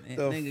 What Man,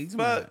 the nigga, you fuck?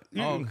 talking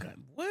about all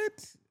kind-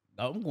 What?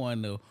 I'm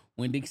going to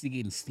when Dixie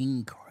getting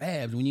steamed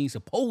crabs when you ain't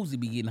supposed to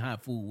be getting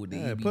hot food with the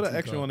Yeah, EBT put an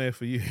extra card. on there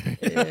for you.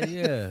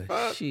 Yeah.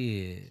 Fuck.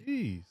 Shit.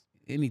 Jeez.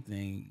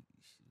 Anything.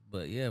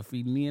 But yeah,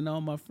 feed me and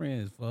all my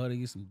friends for her to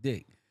get some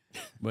dick.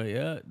 But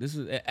yeah, this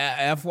is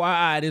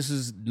FYI, this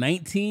is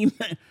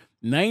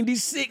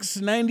 1996,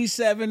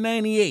 97,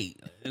 98.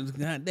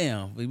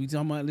 Goddamn. We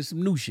talking about this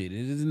some new shit.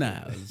 It is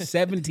now. I was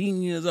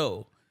 17 years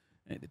old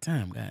at the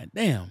time.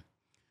 Goddamn.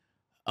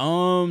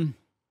 All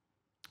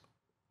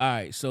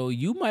right, so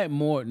you might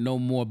know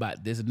more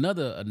about this.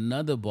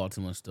 Another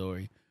Baltimore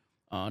story.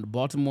 The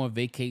Baltimore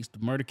vacates the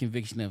murder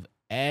conviction of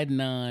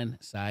Adnan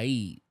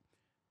Saeed.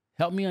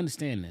 Help me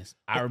understand this.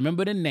 I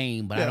remember the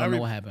name, but I don't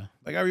know what happened.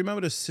 Like I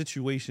remember the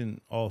situation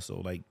also,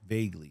 like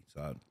vaguely.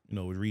 So I,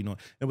 was reading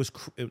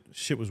on.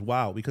 Shit was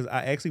wild because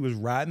I actually was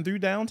riding through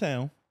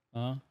downtown,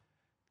 Uh-huh.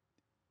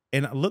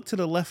 and I looked to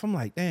the left. I'm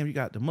like, damn, you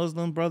got the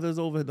Muslim brothers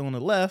over on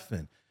the left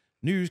and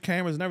news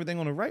cameras and everything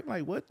on the right. I'm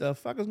like, what the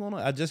fuck is going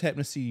on? I just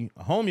happened to see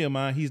a homie of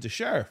mine. He's the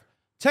sheriff.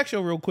 Text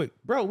yo real quick,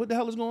 bro. What the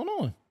hell is going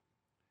on?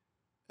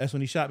 That's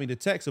when he shot me the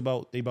text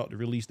about they about to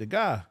release the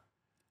guy.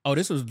 Oh,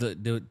 this was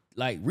the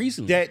like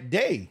recently. That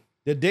day,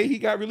 the day he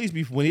got released,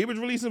 before when he was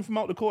releasing from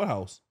out the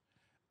courthouse,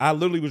 I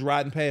literally was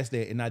riding past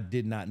that and I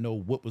did not know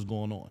what was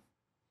going on.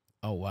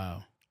 Oh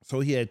wow.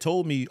 So he had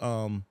told me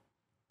who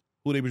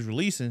they was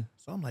releasing.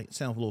 So I'm like,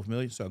 sounds a little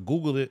familiar. So I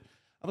Googled it.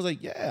 I was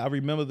like, yeah, I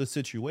remember the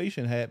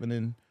situation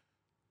happening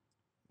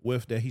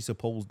with that he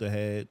supposed to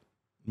had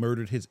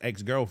murdered his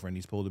ex-girlfriend.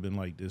 He's supposed to have been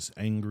like this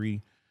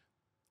angry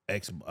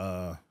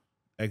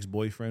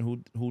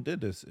ex-boyfriend who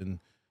did this. And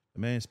the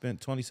man spent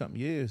 20-something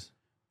years.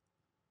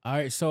 All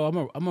right, so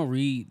I'm gonna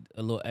read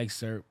a little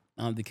excerpt.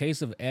 The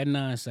case of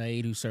Adnan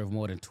Saeed, who served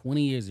more than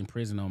 20 years in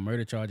prison on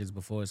murder charges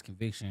before his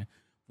conviction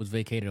was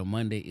vacated on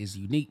Monday, is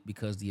unique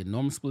because the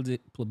enormous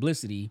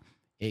publicity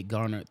it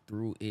garnered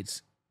through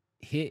its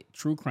hit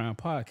true crime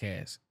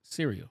podcast,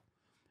 Serial.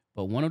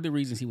 But one of the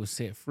reasons he was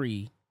set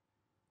free,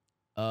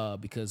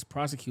 because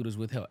prosecutors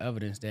withheld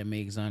evidence that may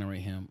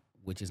exonerate him,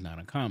 which is not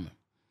uncommon.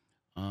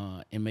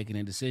 In making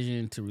a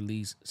decision to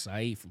release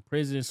Saeed from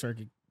prison,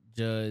 Circuit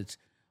Judge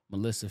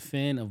Melissa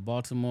Finn of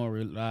Baltimore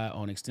relied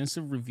on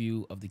extensive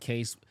review of the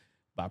case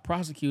by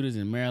prosecutors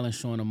in Maryland,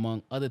 showing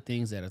among other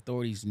things that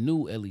authorities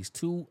knew at least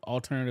two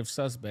alternative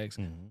suspects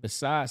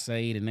besides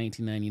Saeed in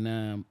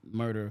 1999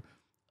 murder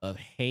of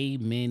Hae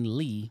Min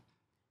Lee,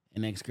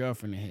 an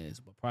ex-girlfriend of his.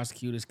 But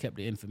prosecutors kept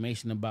the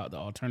information about the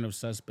alternative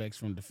suspects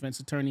from defense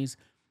attorneys,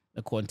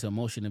 according to a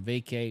motion to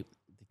vacate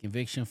the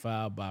conviction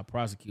filed by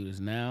prosecutors.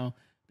 Now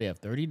they have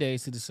 30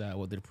 days to decide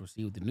whether to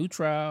proceed with the new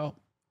trial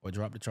or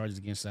drop the charges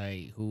against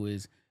Saeed, who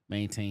is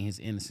maintaining his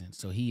innocence.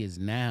 So he is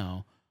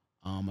now,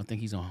 I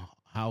think he's on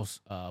house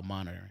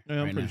monitoring.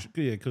 Yeah, right now.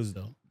 because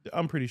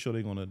I'm pretty sure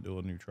they're gonna do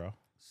a new trial.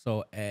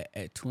 So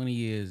at 20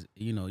 years,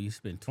 you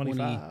spent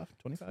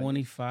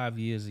 25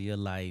 years of your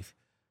life.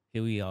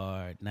 Here we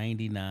are,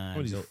 99.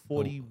 What is he,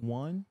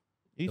 41?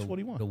 He's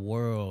 41. The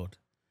world.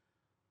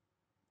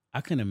 I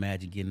couldn't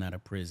imagine getting out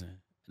of prison.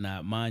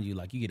 Now, mind you,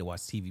 like you get to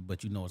watch TV,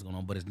 but you know what's going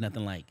on. But it's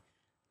nothing like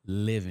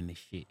living this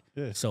shit.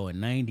 Yeah. So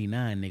in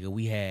 99, nigga,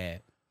 we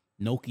had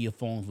Nokia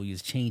phones where you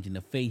was changing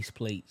the face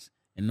plates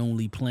and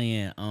only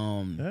playing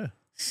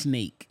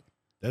Snake.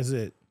 That's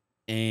it.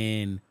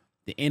 And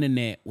the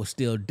internet was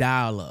still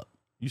dial up.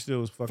 You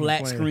still was fucking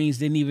Flat playing. screens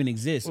didn't even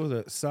exist. What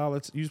was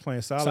that? You was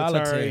playing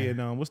solitary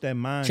and what's that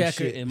mine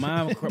Checker shit? and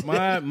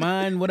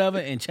mine, whatever,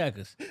 and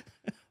checkers.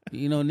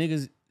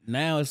 Niggas,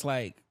 now it's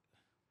like,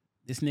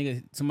 this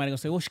nigga, somebody gonna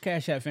say, what's your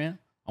cash app, fam?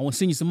 I want to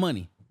send you some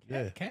money.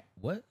 Yeah.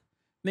 What?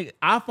 Nigga,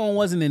 iPhone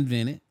wasn't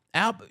invented.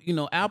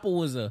 Apple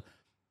was a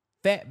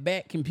fat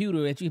back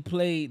computer that you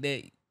played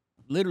that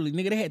literally,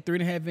 nigga, they had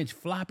 3.5-inch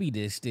floppy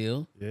disk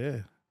still. Yeah.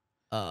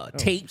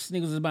 Tapes,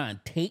 niggas was buying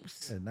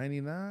tapes. At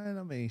 99,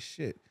 I mean,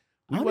 shit.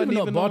 I don't even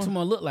know what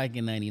Baltimore looked like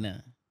in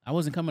 99. I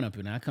wasn't coming up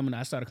here.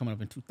 I started coming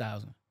up in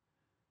 2000.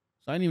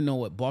 So I didn't even know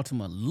what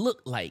Baltimore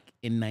looked like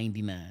in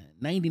 99.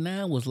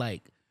 99 was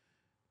like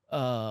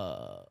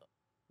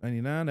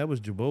 99, that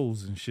was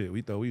Jabos and shit.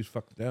 We thought we was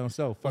fucking down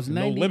south. Fucking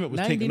 90, No Limit was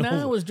taking 99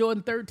 over. was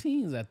Jordan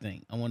 13s, I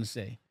think. I want to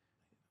say.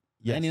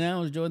 Yes. 99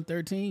 was Jordan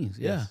 13s.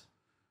 Yeah.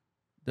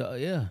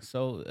 Yes.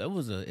 So it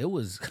was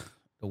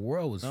the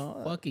world was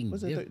fucking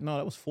different. No,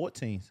 that was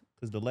 14s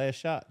because the last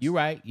shots. You're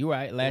right.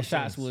 Last 14s.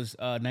 shots was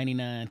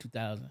 99,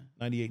 2000.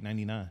 98,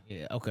 99.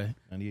 Yeah, okay.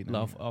 98,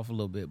 Off 99. a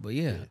little bit, but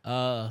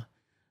yeah.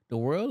 The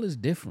world is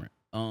different.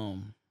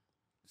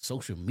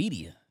 Social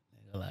media,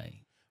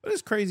 like, But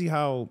it's crazy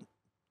how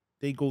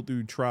they go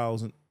through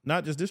trials, and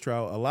not just this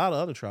trial, a lot of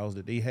other trials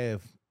that they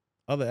have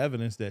other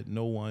evidence that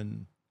no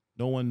one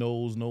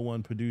knows, no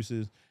one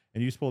produces,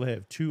 and you're supposed to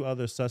have 2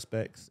 other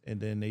suspects, and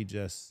then they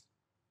just,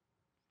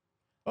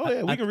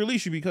 we can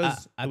release you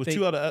because I there was think-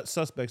 2 other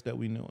suspects that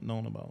we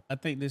known about. I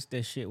think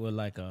that shit was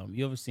like,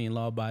 you ever seen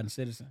Law Abiding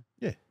Citizen?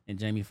 Yeah. And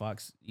Jamie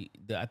Foxx,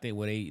 I think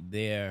where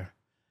they're,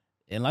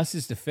 unless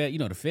it's the Fed,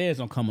 the feds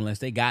don't come unless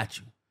they got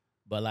you.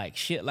 But like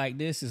shit like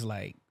this is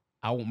like,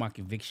 I want my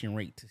conviction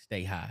rate to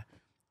stay high.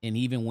 And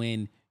even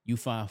when you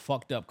find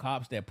fucked up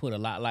cops that put a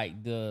lot,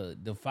 like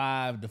the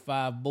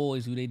five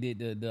boys who they did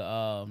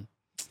the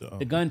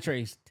gun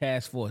trace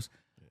task force,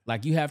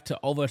 like you have to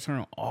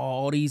overturn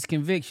all these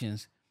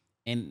convictions.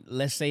 And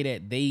let's say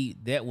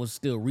that was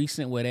still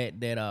recent where that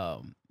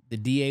the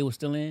DA was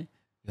still in,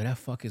 that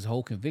fuck his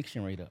whole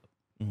conviction rate up.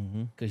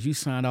 Because you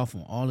signed off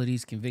on all of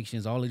these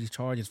convictions, all of these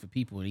charges for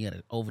people, and you got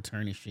to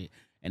overturn this shit.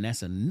 And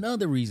that's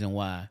another reason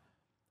why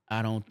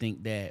I don't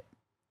think that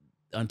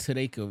until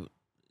they could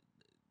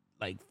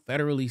like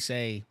federally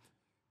say,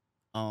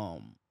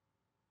 all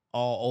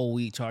old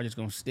weed charges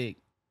gonna stick,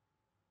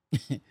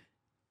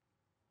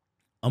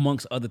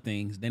 amongst other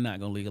things, they're not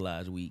gonna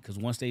legalize weed. Because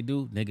once they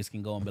do, niggas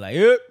can go and be like,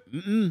 yep,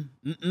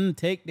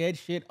 take that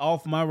shit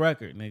off my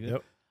record, nigga.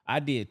 Yep. I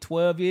did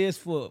 12 years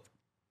for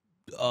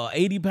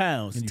 80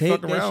 pounds. And you Take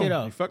fuck that around, shit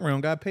off. You fuck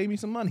around, gotta pay me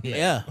some money.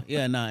 Yeah,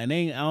 nah, and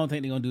I don't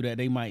think they're gonna do that.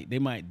 They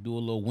might do a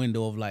little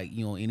window of like,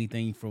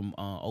 anything from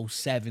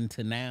 07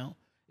 to now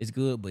is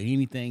good, but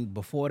anything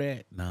before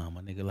that, nah,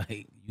 my nigga,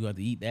 like you have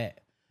to eat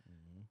that.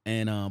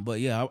 And but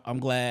yeah, I'm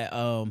glad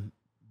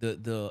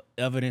the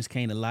evidence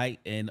came to light,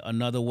 and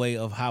another way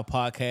of how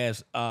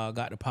podcasts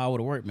got the power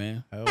to work,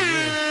 man. Hell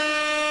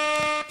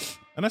yeah.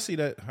 And I see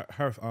that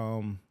her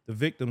the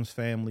victim's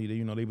family,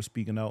 they were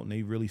speaking out, and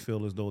they really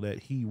feel as though that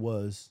he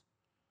was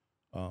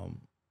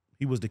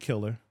the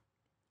killer,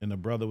 and the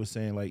brother was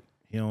saying like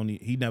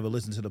he never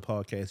listened to the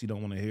podcast, he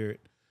don't want to hear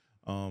it.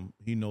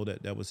 He know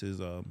that was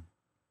his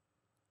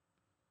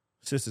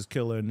sister's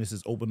killer, and this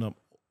has opened up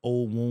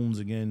old wounds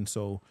again.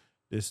 So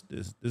this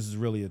is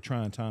really a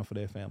trying time for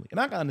their family, and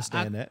I can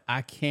understand that.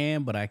 I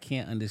can, but I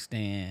can't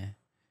understand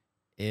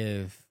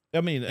if. I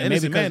mean, an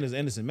innocent man is an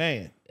innocent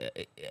man.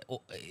 It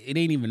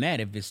ain't even that.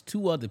 If it's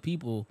 2 other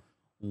people,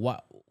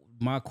 what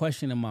my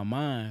question in my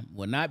mind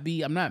would not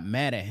be, I'm not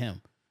mad at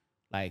him.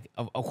 Like,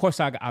 of course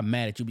I'm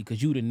mad at you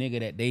because you the nigga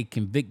that they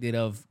convicted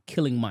of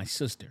killing my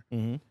sister.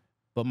 Mm-hmm.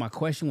 But my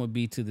question would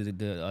be to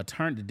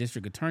the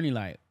district attorney,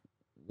 like,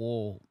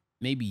 well,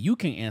 maybe you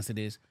can answer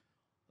this.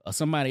 Or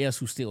somebody else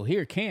who's still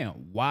here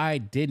can. Why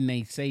didn't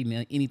they say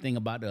anything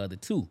about the other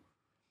 2?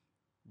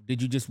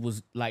 Did you just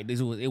was like this?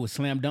 It was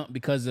slam dunk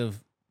because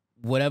of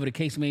whatever the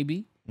case may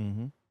be?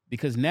 Mm-hmm.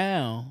 Because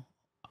now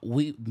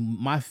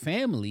my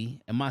family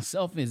and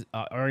myself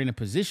are in a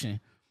position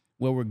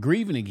where we're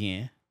grieving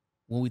again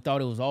when we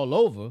thought it was all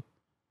over.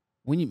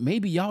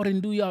 Maybe y'all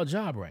didn't do y'all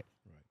job right.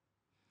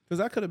 Because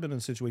I could have been in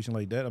a situation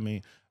like that. I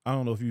mean, I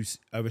don't know if you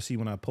ever see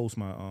when I post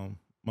my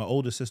my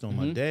older sister on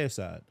my dad's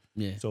side.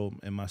 Yeah. So,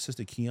 and my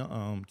sister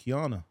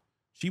Kiana,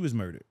 she was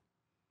murdered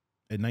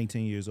at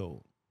 19 years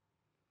old.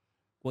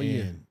 What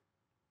year?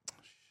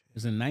 It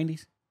was in the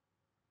 90s?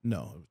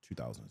 No, it was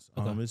 2000s.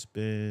 Okay. It's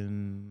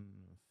been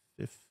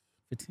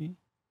 15?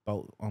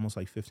 about almost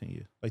like 15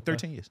 years. Like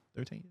 13 years.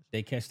 13 years.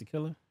 They catch the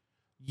killer?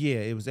 Yeah,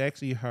 it was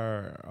actually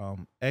her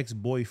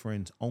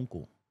ex-boyfriend's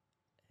uncle.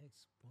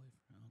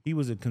 Ex-boyfriend. He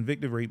was a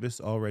convicted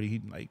rapist already.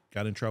 He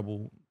got in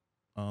trouble,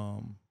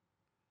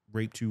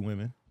 raped 2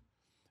 women.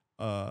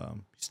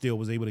 Still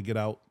was able to get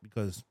out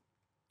because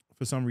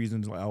for some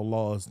reasons, like our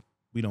laws,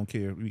 we don't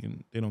care.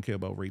 They don't care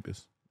about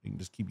rapists. They can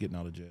just keep getting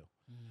out of jail.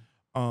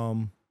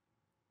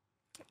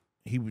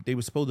 They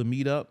were supposed to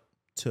meet up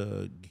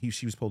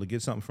she was supposed to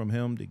get something from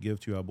him to give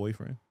to our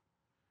boyfriend,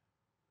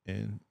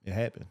 and it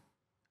happened.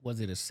 Was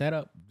it a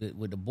setup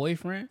with the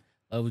boyfriend,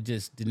 or was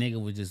just the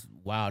nigga was just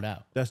wild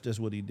out? That's just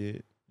what he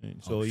did.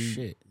 And so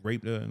he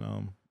raped her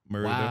and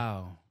murdered her.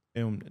 Wow.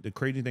 And the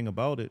crazy thing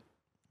about it,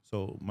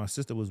 so my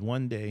sister was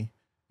one day,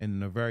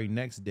 and the very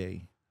next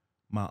day,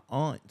 my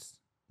aunt's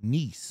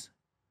niece,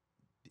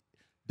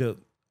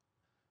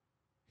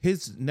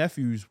 his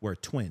nephews were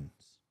twins.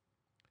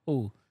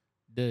 Who?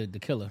 The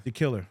killer. The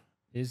killer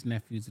His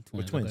nephews are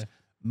twins. were twins. Okay.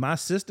 My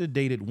sister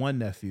dated one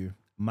nephew.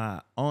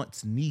 My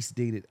aunt's niece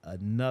dated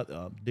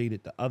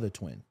the other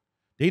twin.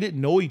 They didn't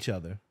know each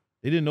other.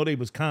 They didn't know they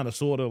was kind of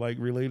sort of like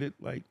related.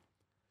 Like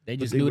They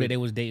just knew that they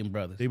was dating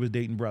brothers. they was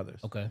dating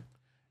brothers. Okay.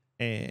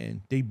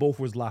 And they both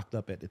was locked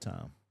up at the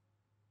time.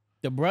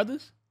 The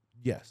brothers?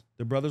 Yes,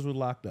 the brothers were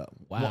locked up.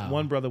 Wow.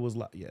 One brother was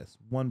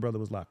one brother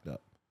was locked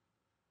up.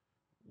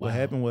 What Wow.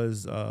 happened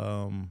was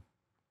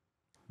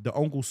the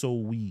uncle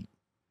sold weed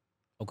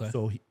Okay.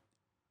 So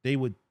they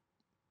would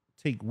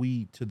take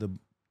weed to the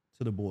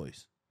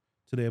boys,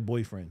 to their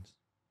boyfriends,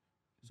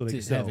 so they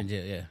could To sell have in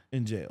jail, yeah.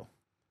 in jail.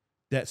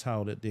 That's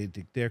how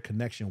their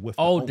connection with.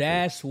 Oh, the uncle.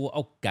 that's what.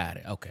 Oh, got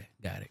it. Okay,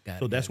 got it.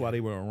 So that's why they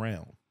were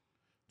around.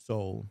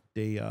 So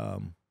they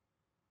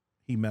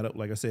he met up,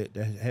 like I said,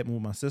 that happened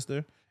with my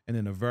sister, and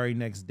then the very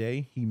next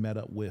day he met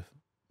up with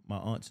my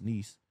aunt's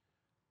niece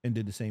and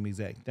did the same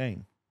exact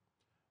thing.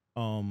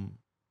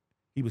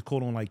 He was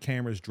caught on like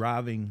cameras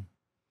driving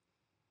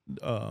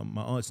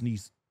my aunt's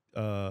niece.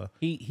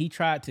 He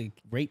tried to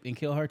rape and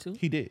kill her too.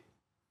 He did.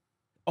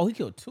 Oh, he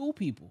killed 2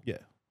 people. Yeah.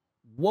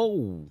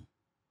 Whoa.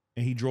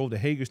 And he drove to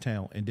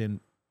Hagerstown and then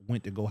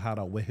went to go hide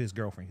out with his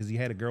girlfriend because he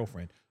had a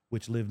girlfriend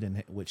which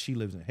she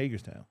lives in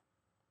Hagerstown.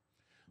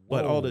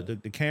 But all the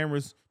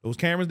cameras, those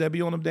cameras that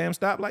be on them damn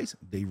stoplights,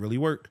 they really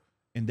work.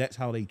 And that's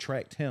how they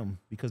tracked him,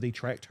 because they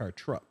tracked her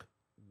truck.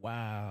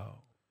 Wow.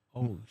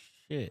 Oh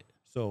shit.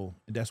 So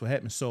that's what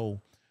happened.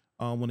 So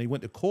when they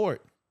went to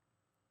court,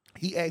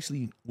 he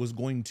actually was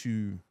going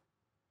to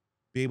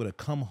be able to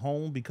come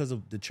home because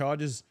of the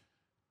charges.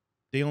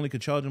 They only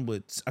could charge him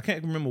with, I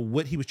can't remember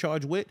what he was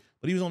charged with,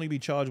 but he was only be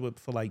charged with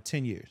for like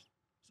 10 years.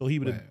 So he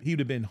would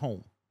have been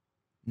home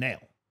now.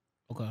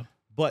 Okay.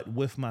 But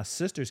with my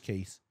sister's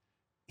case,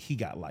 he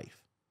got life.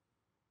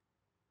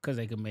 Because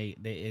they could make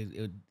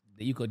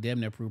you could damn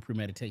near prove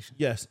premeditation.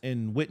 Yes,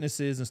 and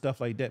witnesses and stuff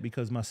like that,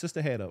 because my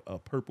sister had a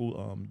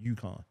purple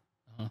Yukon.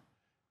 Uh-huh.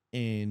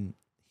 And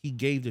he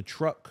gave the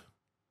truck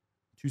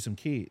to some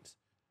kids.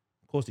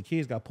 Of course, the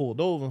kids got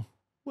pulled over.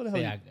 What the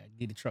hell? I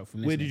get the truck from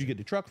this. Where did you get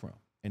the truck from?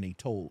 And they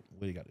told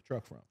where they got the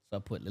truck from. So I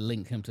put the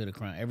link him to the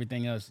crime.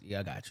 Everything else,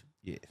 yeah, I got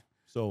you. Yeah.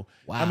 So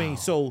Wow. I mean,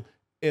 so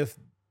if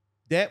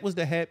that was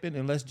to happen,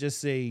 and let's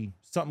just say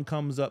something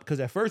comes up,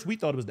 because at first we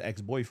thought it was the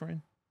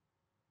ex-boyfriend,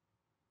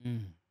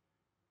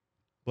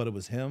 but it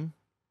was him.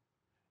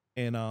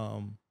 And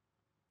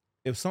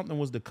if something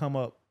was to come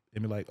up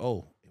and be like,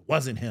 oh, it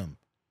wasn't him,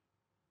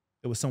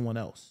 it was someone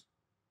else,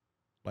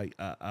 like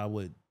I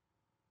would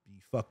be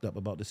fucked up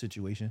about the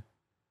situation.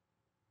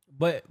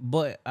 But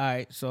all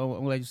right, so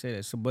I'm glad you said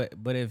that. So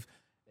but if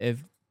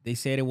they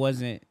said it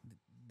wasn't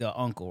the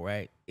uncle,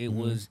 right? It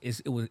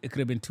it could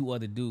have been 2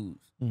 other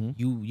dudes.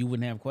 You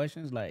wouldn't have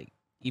questions, like,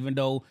 even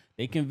though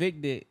they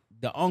convicted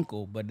the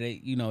uncle, but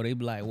they they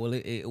be like, well,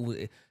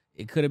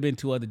 it could have been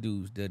 2 other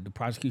dudes. The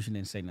prosecution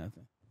didn't say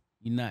nothing.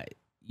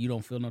 You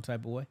don't feel no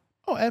type of way?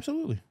 Oh,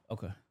 absolutely.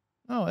 Okay.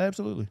 Oh,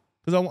 absolutely.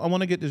 Because I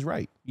want to get this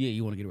right. Yeah,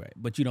 you want to get it right,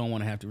 but you don't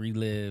want to have to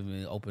relive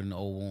and open the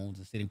old wounds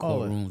and sit in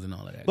courtrooms and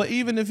all of that. But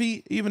even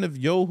if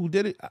Yo who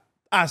did it,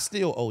 I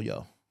still owe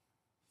Yo.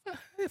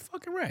 Yeah,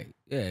 fucking right.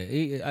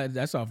 Yeah,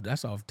 that's off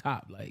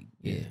top. Like,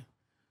 yeah,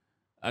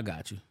 I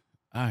got you.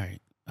 All right.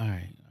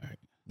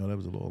 No, that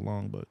was a little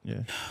long, but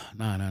yeah.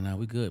 Nah,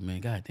 we good,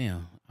 man. God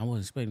damn, I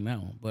wasn't expecting that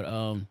one. But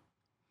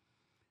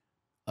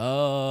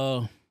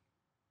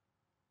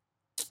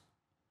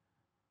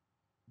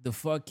the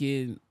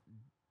fucking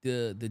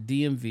the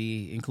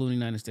DMV, including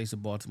United States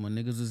of Baltimore,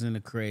 niggas was in the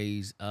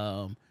craze.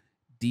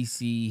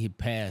 DC had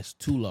passed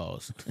 2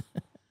 laws.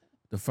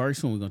 The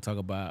first one we're gonna talk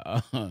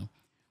about.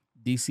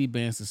 DC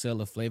bans the sale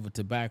of flavored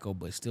tobacco,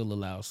 but still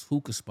allows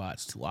hookah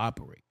spots to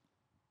operate.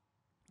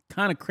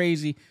 Kind of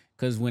crazy,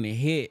 because when it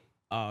hit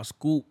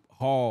Scoop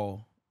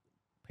Hall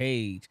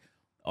page,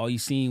 all you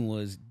seen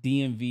was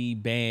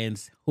DMV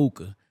bans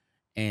hookah,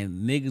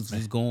 and niggas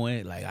was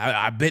going like,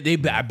 I bet they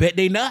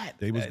not.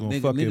 They was gonna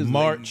Niggas fucking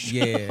march.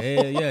 Like,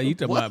 yeah. You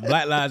talking about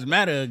Black Lives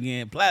Matter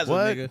again, Plaza,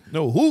 What? nigga.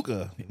 No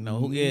hookah.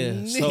 No,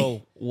 yeah.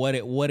 So what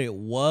it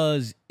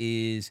was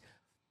is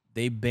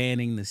they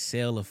banning the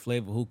sale of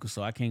flavored hookah.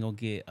 So I can't go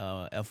get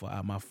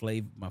FYI.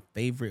 My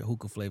favorite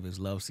hookah flavor is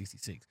Love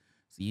 66.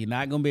 So you're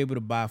not gonna be able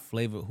to buy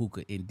flavored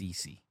hookah in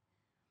DC.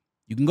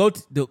 You can go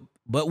to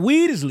but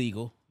weed is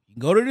legal. You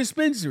can go to the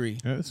dispensary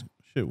Yeah, that's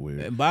shit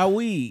weird. and buy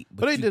weed.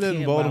 But they you did it in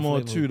can't buy Baltimore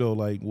flavored too, hookah. though.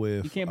 Like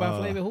with You can't buy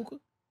flavored hookah.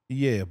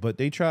 Yeah, but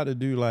they tried to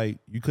do like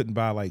you couldn't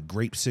buy like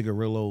grape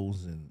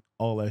cigarillos and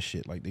all that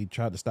shit. Like they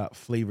tried to stop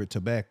flavored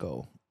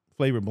tobacco,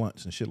 flavored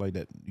blunts and shit like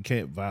that. You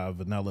can't buy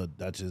vanilla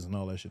Dutches and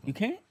all that shit. You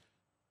can't.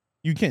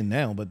 You can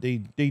now, but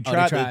they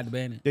Tried tried to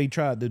ban it. They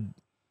tried to.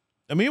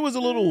 I mean, it was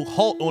a little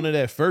halt on it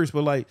at first,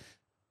 but like,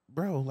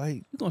 bro,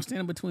 like You gonna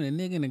stand between a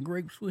nigga and a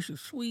grape swisher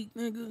sweet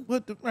nigga?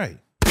 what the right?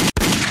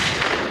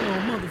 Oh,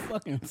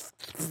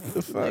 motherfucking.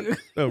 The fuck?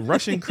 The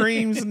Russian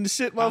creams and the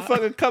shit,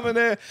 motherfucker, coming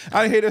there.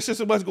 I didn't hear that shit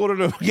so much go to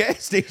the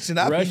gas station.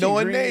 I be Russian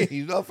knowing creams.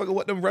 names. Motherfucker,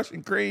 what them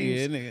Russian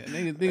creams? Yeah,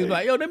 niggas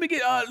like, yo, let me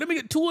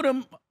get 2 of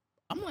them.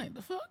 I'm like,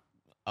 the fuck?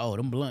 Oh,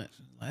 them blunts.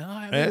 Like, all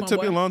right, Man, my it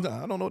took me a boy. long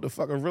time. I don't know what the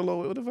fuck a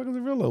Rillo. What the fuck is a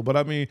Rillo? But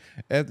I mean,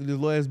 after this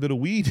last bit of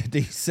weed that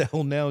they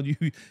sell now,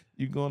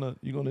 you're gonna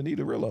need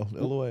a Rillo.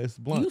 That little ass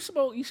blunt. You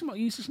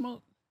used to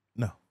smoke?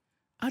 No.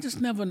 I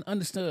just never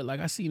understood. Like,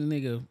 I seen a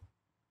nigga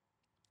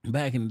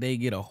back in the day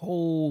get a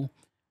whole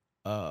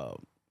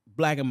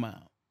Black and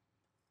Mild,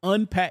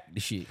 unpack the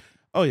shit,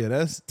 Oh yeah,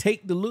 that's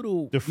take the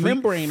little the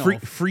membrane off,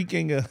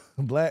 freaking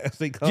black.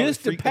 They call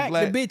just it to freaking pack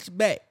black. the bitch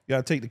back. You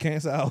gotta take the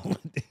cancer out.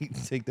 They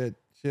take that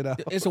shit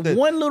out. It's a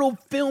one little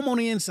film on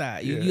the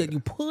inside. You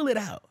pull it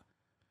out.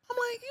 I'm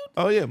like, you.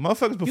 Oh yeah,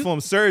 motherfuckers perform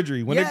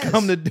surgery when Yes. they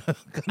come to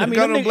I mean,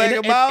 come them to Black niggas,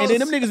 and Miles. and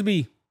then them niggas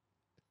be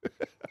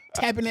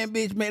tapping that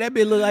bitch, man. That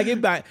bitch look like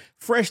it by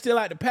fresh still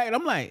out the packet.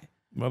 I'm like,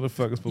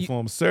 Motherfuckers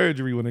perform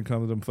surgery when it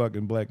comes to them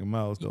fucking Black and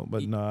Miles though.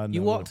 But no, I you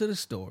never. walk to the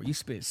store, you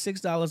spend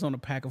 $6 on a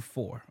pack of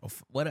 4. Or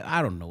what?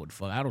 I don't know what the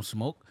fuck. I don't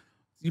smoke.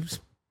 You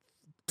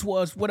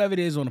 $12, whatever it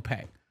is on the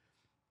pack.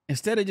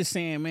 Instead of just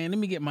saying, man, let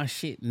me get my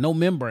shit, no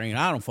membrane.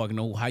 I don't fucking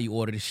know how you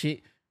order the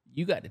shit.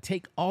 You got to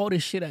take all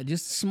this shit out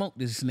just to smoke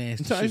this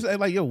nasty So I shit. used to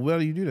like, yo, why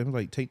do you do that? I'm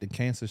like, take the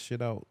cancer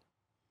shit out.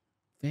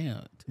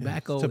 Damn,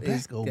 tobacco,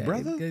 Tobacco,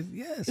 brother.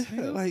 Yes, Yeah,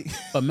 nigga. like,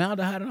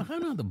 Formaldehyde, I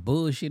know the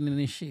bullshit in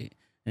this shit,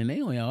 and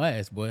they on your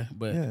ass, boy.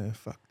 But yeah,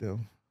 fuck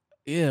them.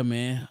 yeah,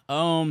 man.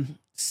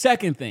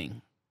 Second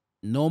thing,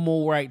 no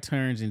more right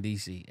turns in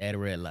DC at a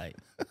red light,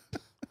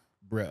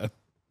 bruh.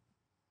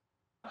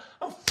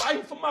 I'm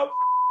fighting for my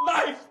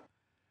life.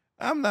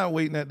 I'm not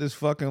waiting at this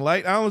fucking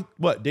light. I don't.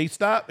 What? They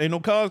stop. Ain't no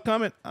cars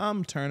coming.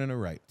 I'm turning to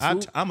right.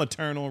 I'm a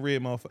turn on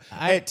red, motherfucker.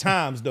 At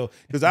times though,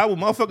 because I would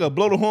motherfucker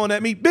blow the horn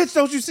at me. Bitch,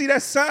 don't you see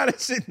that sign? That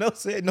shit no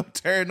said no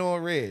turn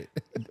on red.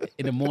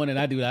 In the morning,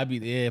 I be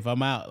there if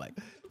I'm out. Like,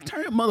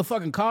 turn your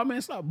motherfucking car,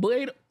 man. Stop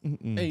blade.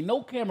 Ain't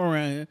no camera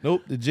around here.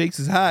 Nope. The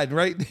Jakes is hiding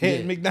right there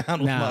at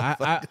McDonald's. Nah,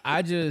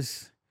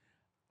 motherfucker.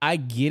 I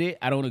get it.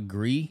 I don't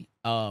agree.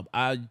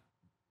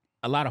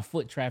 A lot of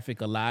foot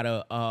traffic, a lot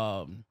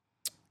of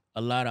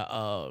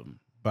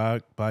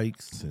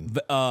bikes and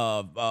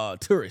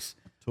tourists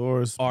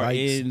tourists, are bikes,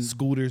 in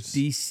scooters.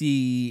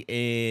 DC,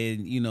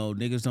 and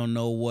niggas don't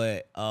know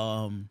what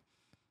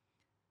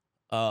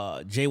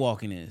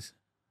jaywalking is.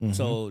 Mm-hmm.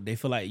 So they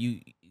feel like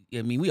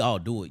I mean, we all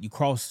do it. You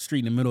cross the street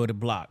in the middle of the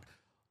block.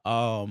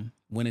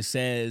 When it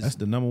says That's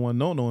the number one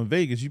no in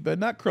Vegas. You better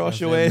not cross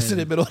That's your that ass in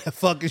nigga. the middle of that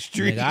fucking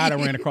street. nigga, I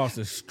done ran across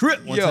the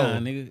strip one Yo.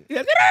 time,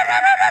 nigga.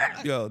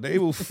 Yo, they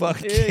will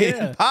fucking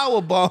Yeah.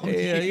 power bomb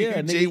Yeah,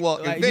 yeah. Nigga,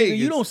 jaywalking like, Vegas. nigga,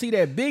 you don't see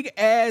that big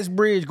ass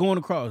bridge going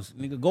across.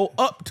 Nigga, go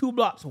up 2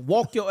 blocks,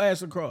 walk your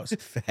ass across.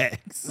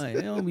 Facts. Like,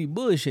 they don't be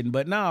bullshitting.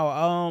 But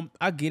now,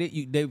 I get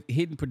it. They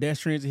hitting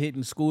pedestrians,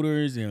 hitting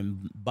scooters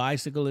and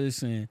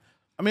bicyclists, and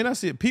I mean, I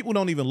see it. People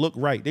don't even look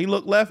right. They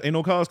look left, ain't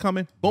no cars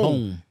coming. Boom.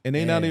 Boom. And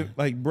they not Yeah. even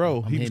like,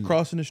 bro, he was hitting it.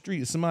 crossing the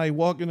street. Somebody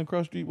walking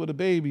across the street with a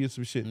baby or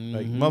some shit.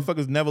 Like, Mm-hmm.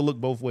 motherfuckers never look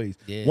both ways.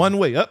 Yeah. One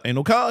way, up, ain't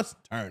no cars,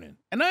 turning.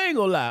 and I ain't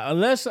gonna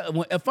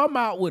lie. If I'm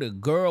out with a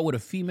girl, with a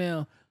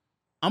female,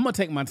 I'm gonna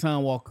take my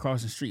time walk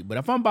across the street. But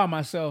if I'm by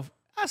myself,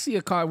 I see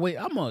a car. Wait,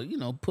 I'm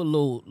gonna put a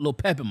little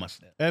pep in my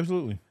step.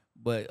 Absolutely.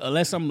 But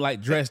unless I'm like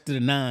dressed to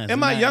the nines. In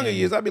my younger ain't-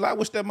 years, I'd be like, I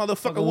wish that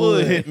motherfucker Fucker would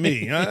would. hit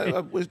me. I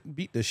wish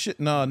beat the shit.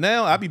 No,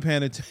 now I be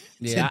paying attention.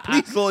 Yeah,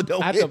 Please, Lord,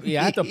 don't I have hit to,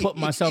 I have to me. put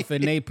myself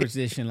in their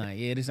position. Like,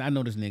 yeah, I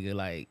know this nigga.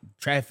 Like,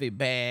 traffic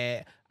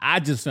bad. I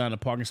just found a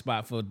parking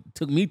spot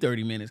took me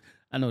 30 minutes.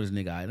 I know this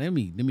nigga. All right, let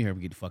me hurry up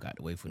and get the fuck out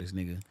the way for this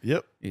nigga.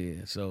 Yep. Yeah.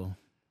 So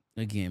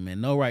again,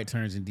 man, no right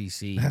turns in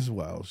DC. That's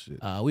wild shit.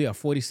 We are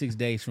 46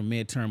 days from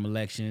midterm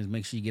elections.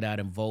 Make sure you get out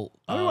and vote.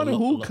 I wonder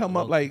who come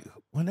up like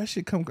when that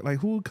shit come like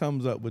who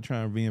comes up with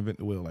trying to reinvent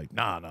the wheel? Like,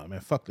 nah, man,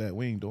 fuck that.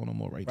 We ain't doing no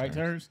more right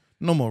turns.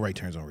 No more right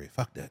turns on red.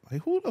 Fuck that.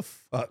 Like, who the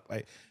fuck?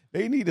 Like,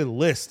 they need a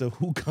list of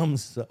who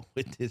comes up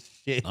with this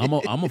shit. I'm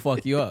gonna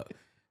fuck you up.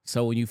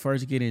 So when you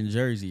first get in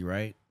Jersey,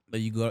 right?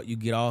 Like you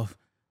get off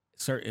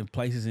certain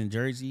places in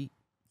Jersey,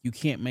 you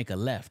can't make a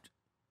left.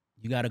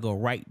 You got to go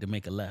right to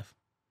make a left.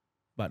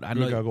 But I You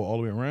know gotta go all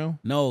the way around.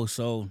 no.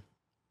 So,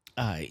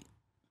 all right,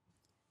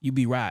 you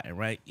be riding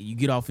right. You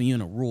get off and you're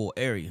in a rural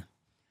area.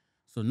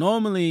 So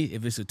normally,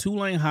 if it's a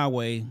 2-lane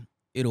highway,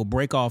 it'll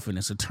break off and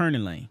it's a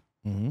turning lane.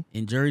 Mm-hmm.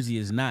 In Jersey,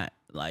 is not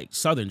like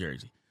Southern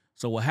Jersey.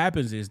 So what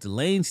happens is the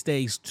lane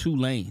stays 2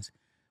 lanes.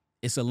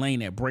 It's a lane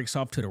that breaks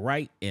off to the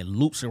right and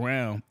loops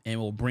around and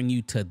will bring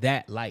you to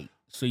that light.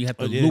 So you have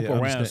to yeah, loop I around.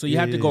 understand. So you Yeah,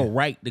 have to yeah, go yeah.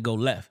 right to go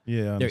left.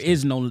 Yeah, I There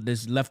is no,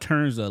 this left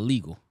turns are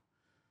illegal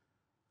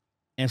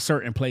in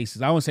certain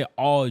places. I won't say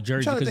all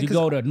Jersey trying to because you think,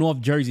 go to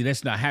North Jersey,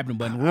 that's not happening.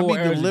 But in I rural be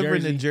areas of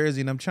delivering Jersey, in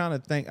Jersey, and I'm trying to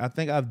think. I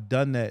think I've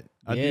done that.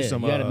 I do Yeah,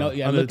 some you gotta know- you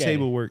gotta under the look at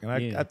table it. work,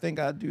 and Yeah. I think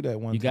I do that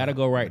one. you got to time.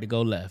 go right to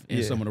go left in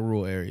Yeah. some of the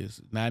rural areas.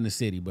 Not in the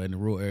city, but in the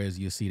rural areas,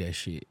 you'll see that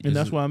shit. and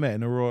that's Just- where I'm at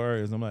in the rural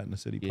areas. I'm not in the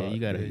city Yeah, part. you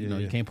gotta,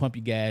 you can't pump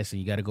your gas,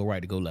 and you gotta go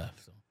right to go left.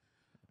 So,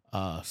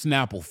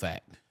 Snapple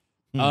fact.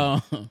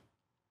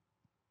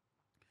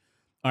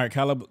 All right,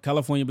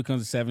 California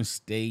becomes the 7th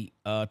state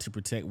to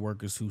protect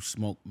workers who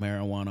smoke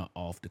marijuana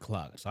off the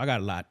clock. So I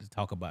got a lot to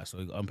talk about. So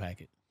we can unpack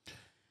it.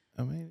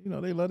 I mean,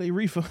 they love their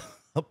reefer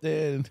up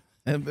there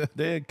and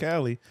there in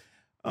Cali.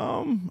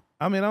 I mean,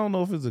 I don't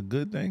know if it's a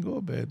good thing or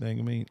a bad thing.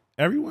 I mean,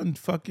 everyone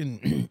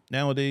fucking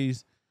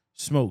nowadays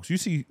smokes. You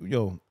see,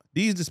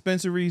 these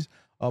dispensaries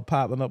are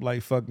popping up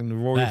like fucking the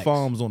Royal Facts.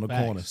 Farms on the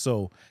Facts. corner.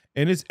 So,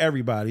 and it's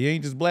everybody. It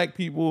ain't just black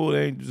people.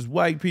 It ain't just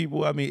white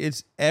people. I mean,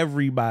 it's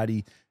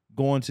everybody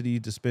going to these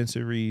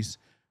dispensaries.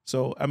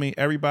 So, I mean,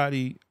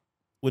 everybody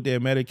with their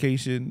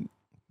medication,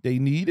 they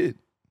need it.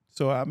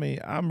 So, I mean,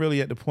 I'm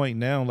really at the point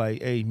now,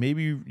 like, hey,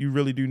 maybe you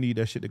really do need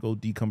that shit to go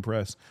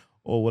decompress.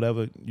 or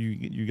whatever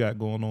you got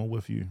going on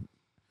with you.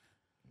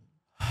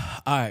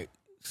 All right.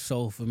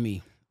 So for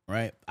me,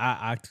 right,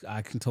 I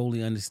can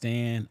totally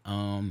understand.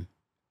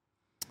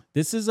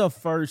 This is a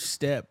first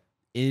step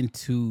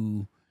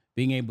into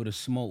being able to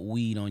smoke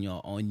weed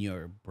on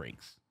your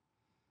breaks.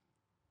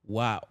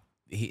 Wow.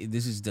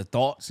 This is the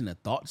thoughts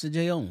of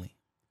Jay only.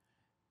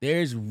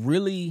 There's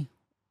really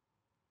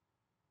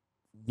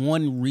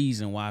one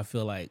reason why I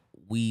feel like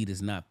weed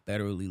is not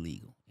federally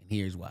legal, and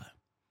here's why.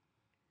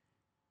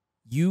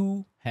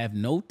 You have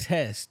no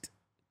test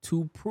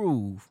to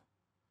prove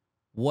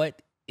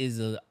what is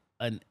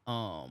an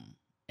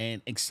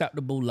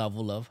acceptable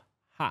level of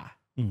high.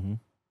 Mm-hmm.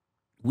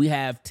 We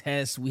have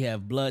tests, we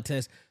have blood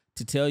tests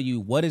to tell you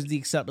what is the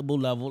acceptable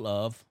level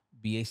of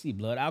BAC,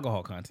 blood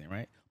alcohol content,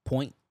 right?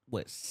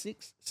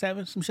 6,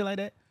 7, some shit like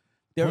that.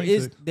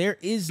 There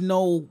is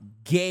no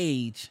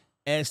gauge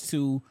as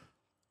to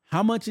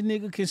how much a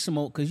nigga can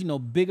smoke, because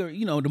bigger,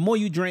 the more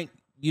you drink,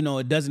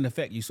 it doesn't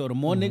affect you. So the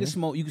more niggas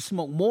smoke, you can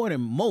smoke more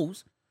than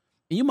most,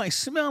 and you might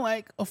smell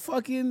like a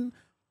fucking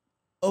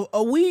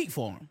a weed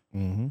farm.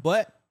 Mm-hmm.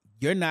 But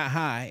you're not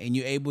high and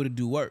you're able to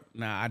do work.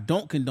 Now, I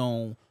don't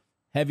condone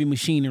heavy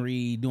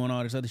machinery, doing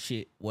all this other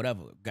shit,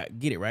 whatever.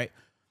 Get it, right?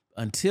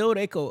 Until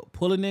they could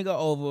pull a nigga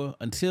over,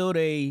 until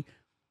they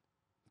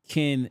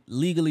can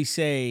legally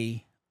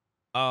say,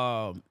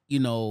 I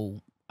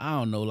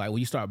don't know, like when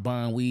you start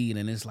buying weed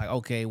and it's like,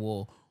 okay,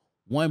 well,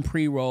 one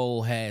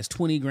pre-roll has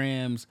 20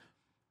 grams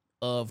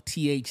of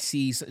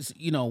THC,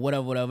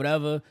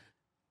 whatever,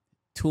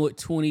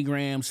 20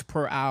 grams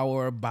per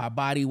hour by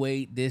body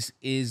weight. This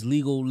is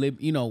legal,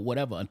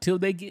 whatever. Until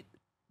they get,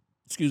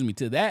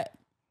 to that,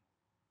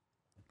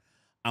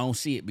 I don't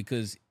see it,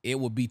 because it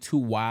would be too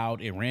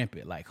wild and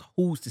rampant. Like,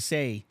 who's to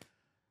say,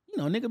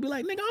 nigga be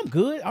like, nigga, I'm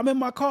good. I'm in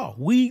my car.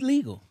 Weed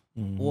legal.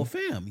 Mm-hmm. Well,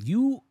 fam,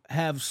 you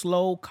have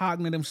slow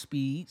cognitive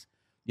speeds.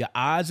 Your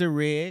eyes are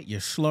red. You're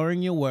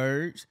slurring your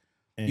words.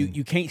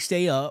 You can't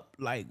stay up.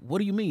 Like, what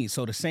do you mean?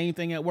 So the same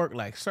thing at work.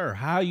 Like, sir,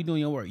 how are you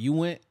doing your work? You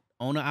went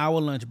on an hour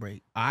lunch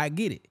break. I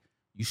get it.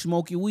 You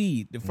smoke your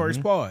weed the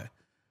first part,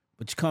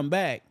 but you come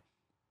back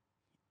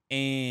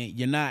and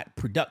you're not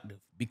productive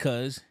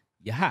because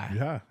you're high.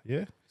 You're high,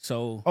 yeah.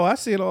 So, I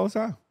see it all the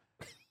time.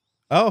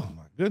 Oh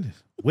my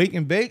goodness, wake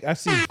and bake. I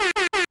see.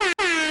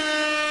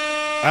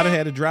 I done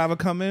had a driver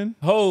come in.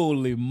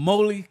 Holy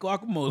moly,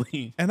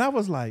 guacamole! And I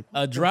was like,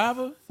 a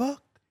driver?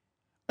 Fuck.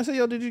 I said,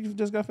 yo, did you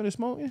just got finished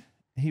smoking?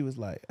 He was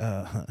like,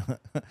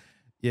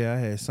 yeah, I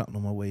had something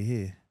on my way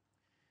here.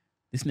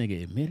 This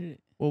nigga admitted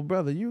it. Well,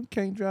 brother, you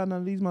can't drive none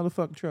of these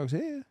motherfucking trucks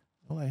here.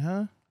 I'm like,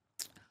 huh?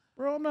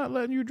 Bro, I'm not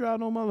letting you drive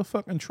no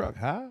motherfucking truck.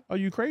 Huh? Are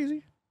you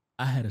crazy?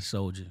 I had a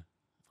soldier.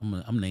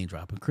 I'm name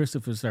dropping.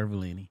 Christopher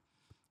Cervellini.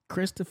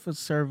 Christopher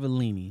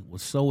Cervellini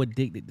was so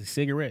addicted to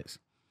cigarettes.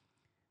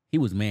 He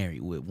was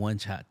married with one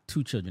child,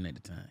 2 children at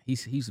the time. He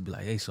used to be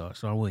like, hey, Sar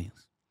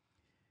Williams.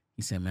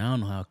 He said, man, I don't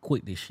know how to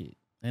quit this shit.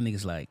 That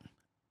nigga's like,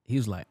 he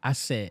was like, I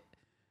set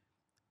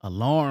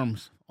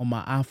alarms on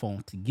my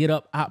iPhone to get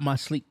up out my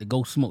sleep to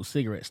go smoke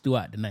cigarettes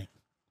throughout the night.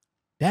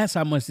 That's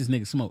how much this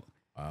nigga smoked.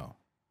 Wow.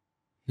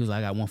 He was like,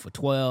 I got one for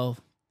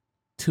 12,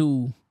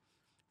 2,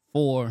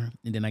 4,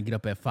 and then I get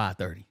up at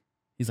 5:30.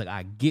 He's like,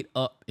 I get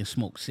up and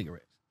smoke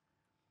cigarettes.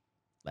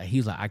 Like,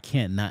 he's like, I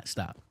cannot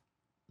stop.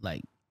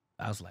 Like,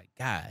 I was like,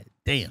 God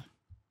damn.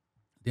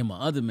 Then my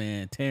other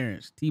man,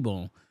 Terrence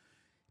T-Bone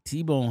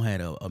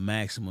had a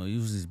Maxima. He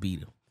was his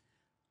beater.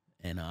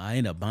 And I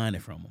ended up buying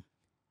it from him.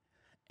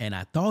 And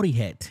I thought he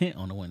had tint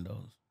on the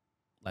windows.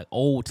 Like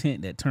old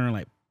tint that turned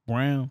like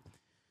brown.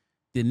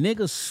 The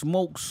nigga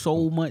smoked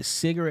so much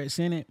cigarettes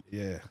in it.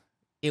 Yeah.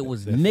 It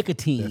was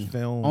nicotine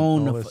film,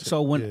 on the. shit,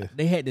 So when yeah.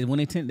 they had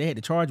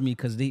to charge me,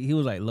 because he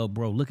was like, "Look,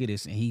 bro, look at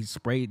this," and he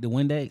sprayed the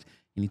Windex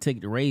and he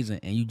take the razor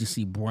and you just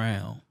see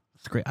brown.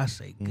 I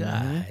say,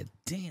 God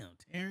damn,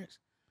 Terrence,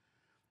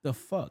 the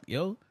fuck,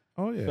 yo.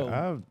 Oh yeah,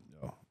 So-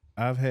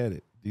 I've had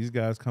it. These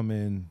guys come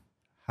in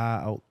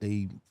high out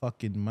they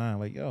fucking mind.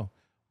 Like, yo,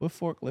 what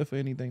forklift or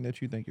anything that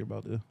you think you're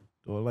about to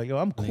do? Like, yo,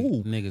 I'm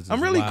cool. Niggas I'm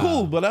is really wild.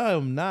 cool, but I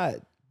am not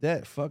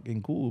that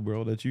fucking cool,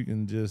 bro, that you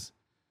can just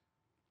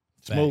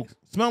smoke,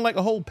 smell like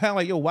a whole pound.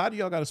 Like, yo, why do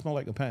y'all gotta smell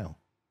like a pound?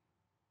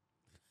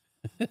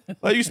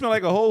 Like, you smell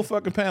like a whole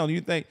fucking pound.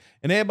 You think,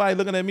 and everybody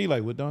looking at me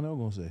like, what Donnell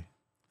gonna say?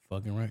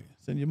 Fucking right.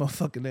 Send your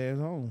motherfucking ass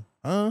home.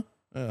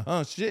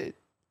 Huh? Shit.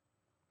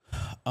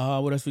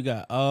 What else we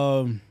got?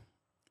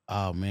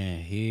 Oh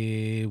man,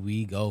 here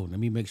we go. Let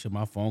me make sure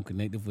my phone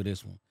connected for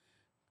this one.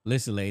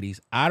 Listen,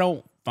 ladies, I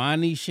don't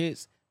find these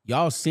shits.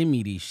 Y'all send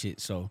me these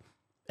shits. So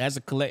as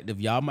a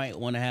collective, y'all might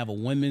want to have a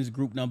women's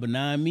group number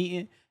 9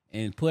 meeting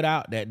and put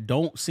out that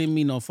don't send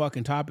me no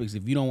fucking topics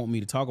if you don't want me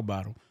to talk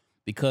about them.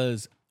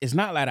 Because it's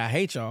not like I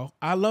hate y'all.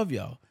 I love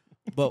y'all.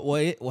 But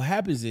what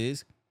happens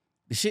is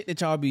the shit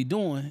that y'all be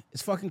doing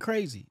is fucking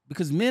crazy.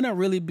 Because men are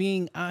really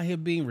being out here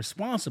being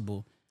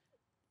responsible.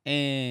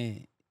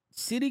 And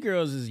city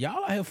girls is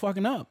y'all out here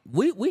fucking up.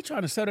 We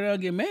trying to settle down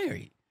and get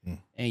married.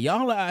 And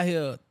y'all are out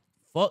here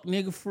fuck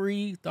nigga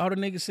free. Thought a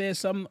nigga said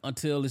something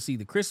until it's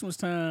either Christmas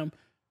time,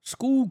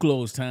 school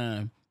close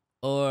time,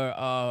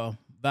 or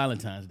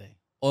Valentine's Day,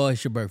 or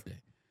it's your birthday.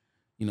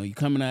 You know, you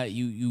coming out,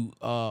 you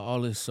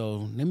all this.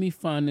 So let me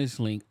find this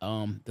link.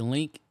 The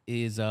link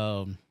is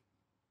which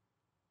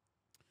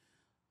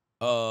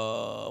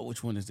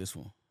one is this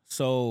one?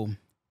 So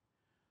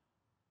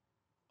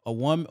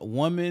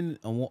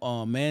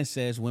a man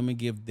says women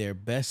give their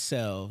best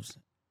selves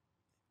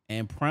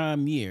and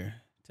prime year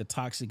to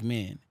toxic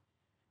men,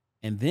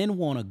 and then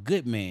want a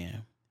good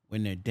man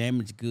when they're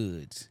damaged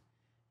goods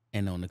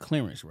and on the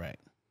clearance rack.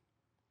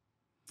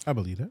 I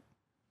believe that.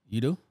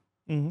 You do?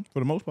 Mm-hmm. For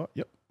the most part,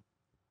 yep.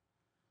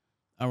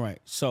 All right,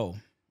 so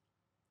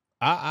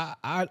I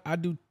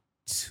do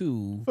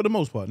too. For the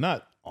most part,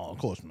 not of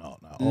course not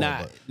all,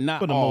 not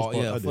for the all,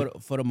 most part, yeah,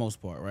 for the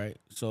most part, right?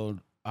 So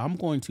I'm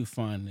going to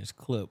find this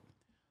clip.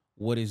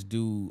 What is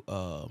due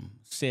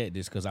said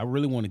this because I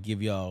really want to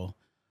give y'all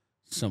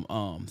some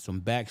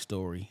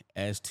backstory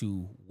as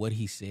to what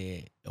he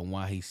said and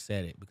why he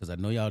said it because I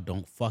know y'all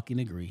don't fucking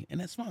agree,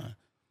 and that's fine.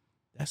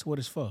 That's what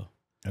it's for.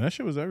 And that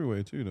shit was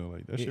everywhere too, though.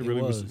 Like that shit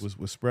really was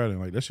spreading.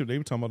 Like that shit they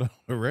were talking about on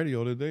the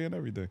radio today and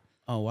everything.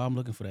 Oh, well, I'm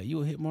looking for that. You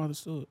would hit Martha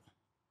Stewart?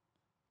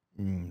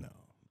 No,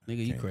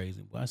 nigga, you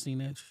crazy? Well, I seen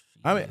that. Shit.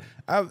 I mean,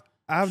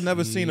 I've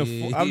never seen a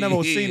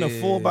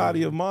full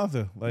body of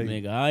Martha. Like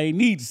nigga, I ain't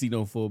need to see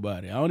no full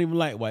body. I don't even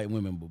like white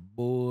women, but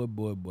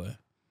boy.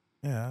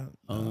 Yeah.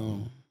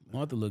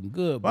 Martha looking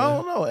good. Boy. I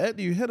don't know.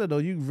 After you hit her though,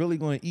 you really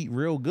gonna eat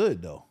real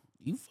good though.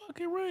 You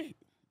fucking right.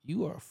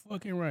 You are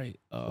fucking right.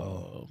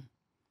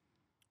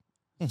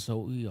 So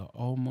we are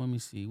all. Let me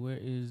see. Where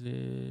is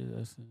it?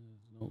 That's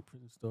no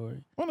prison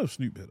story. I know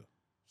Snoop hit her.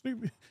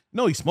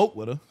 No, he smoked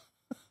with her.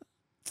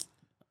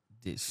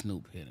 Did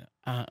Snoop hit her?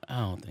 I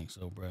don't think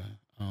so, bro.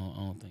 I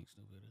don't think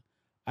Snoop hit her.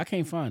 I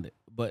can't find it,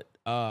 but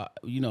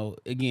you know,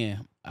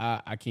 again,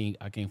 I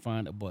can't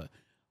find it, but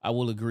I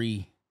will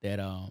agree that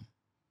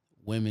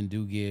women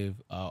do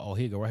give. Oh,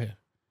 here you go, right here.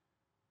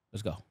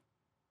 Let's go.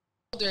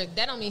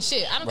 That don't mean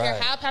shit. I don't care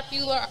how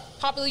popular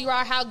you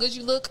are, how good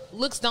you look.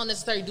 Looks don't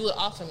necessarily do it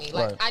all for me.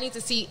 Like I need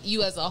to see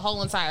you as a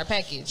whole entire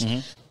package.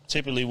 Mm-hmm.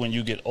 Typically, when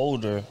you get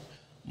older,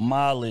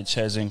 mileage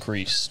has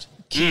increased.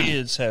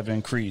 Kids have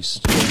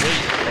increased. Your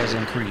weight has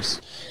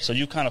increased. So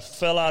you kind of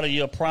fell out of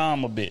your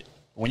prime a bit.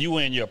 When you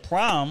were in your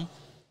prime,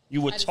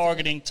 you were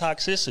targeting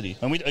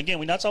toxicity. And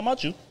we're not talking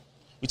about you.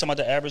 We're talking about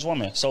the average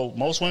woman. So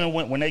most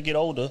women, when they get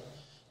older,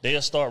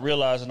 they'll start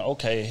realizing,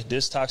 okay,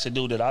 this toxic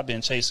dude that I've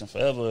been chasing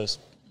forever is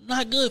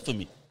not good for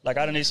me. Like,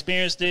 I done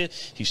experienced it.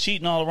 He's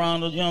cheating all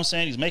around, you know what I'm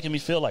saying? He's making me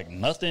feel like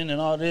nothing and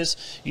all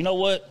this. You know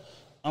what?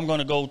 I'm going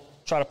to go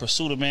try to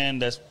pursue the man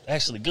that's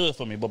actually good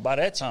for me. But by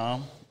that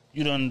time,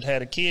 you done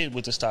had a kid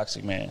with this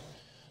toxic man.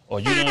 Or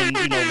you done,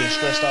 been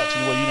stressed out to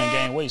where you done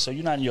gained weight. So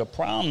you're not in your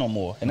prime no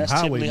more. And that's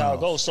typically how it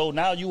goes. So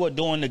now you are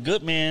doing the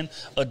good man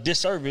a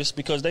disservice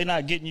because they're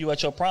not getting you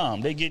at your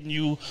prime. They're getting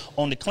you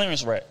on the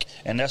clearance rack.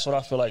 And that's what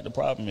I feel like the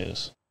problem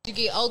is. You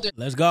get older.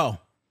 Let's go.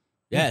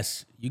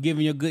 Yes. You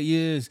giving your good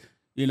years,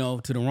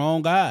 to the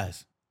wrong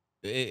guys.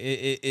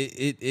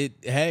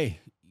 Hey,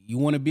 you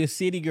want to be a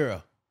city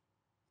girl.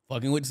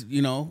 Fucking with,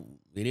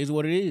 it is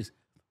what it is.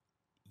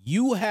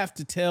 You have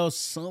to tell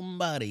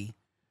somebody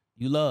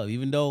you love,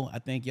 even though I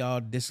think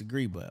y'all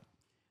disagree, but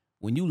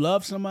when you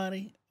love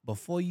somebody,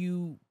 before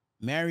you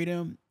marry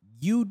them,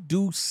 you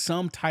do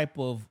some type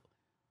of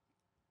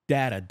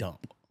data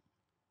dump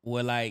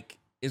where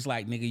it's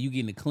like, nigga, you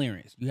getting the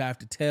clearance. You have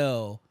to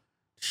tell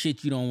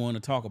shit you don't want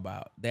to talk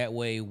about. That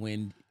way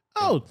when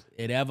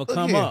it ever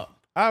come up.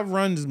 I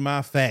runs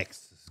my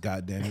facts,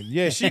 goddamn it.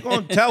 Yeah, she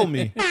gonna tell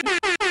me.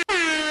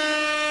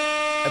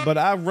 But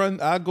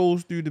I go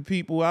through the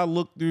people, I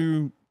look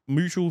through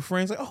mutual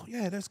friends, like, oh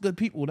yeah, that's good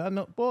people. I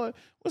know, boy,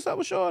 what's up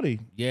with Shorty?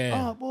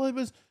 Yeah. Oh boy,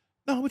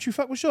 what you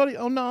fuck with Shorty?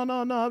 Oh no,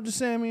 I'm just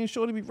saying me and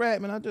Shorty be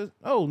rapping. I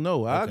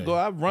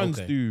runs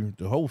through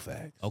the whole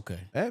facts. Okay.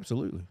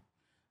 Absolutely.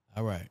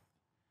 All right.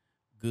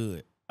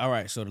 Good. All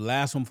right, so the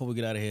last one before we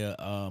get out of here,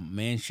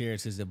 man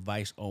shares his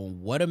advice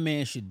on what a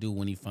man should do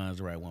when he finds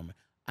the right woman.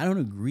 I don't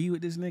agree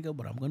with this nigga,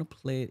 but I'm gonna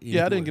play it.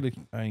 Yeah, I didn't get a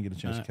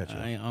chance to catch up.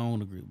 I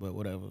don't agree, but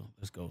whatever.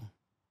 Let's go.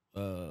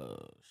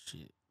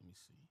 Shit. Let me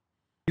see.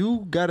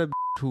 You got a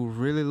who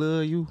really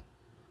love you,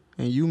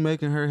 and you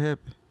making her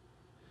happy.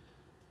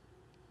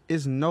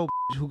 It's no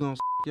who gonna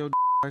your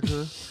like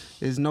her.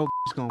 It's no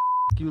gonna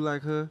you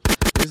like her.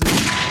 It's no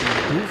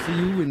gonna do for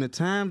you in the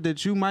time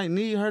that you might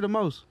need her the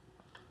most.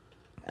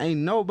 Ain't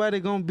nobody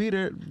gonna be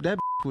there. That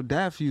will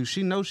die for you.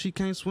 She knows she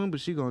can't swim,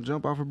 but she gonna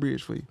jump off a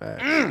bridge for you.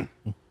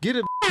 Get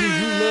a who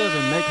you love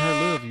and make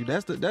her love you.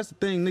 That's the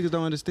thing niggas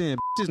don't understand.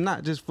 Just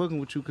not just fucking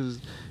with you because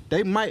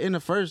they might in the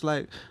first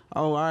like,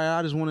 oh, all right,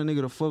 I just want a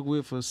nigga to fuck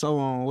with for so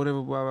on,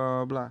 whatever, blah,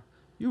 blah, blah, blah.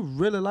 You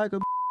really like a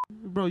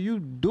bro, you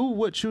do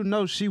what you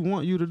know she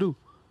want you to do.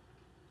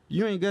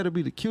 You ain't gotta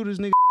be the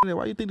cutest nigga.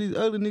 Why you think these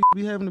other niggas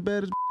be having the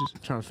baddest bitches?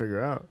 I'm trying to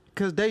figure out.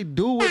 Because they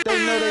do what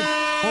they know they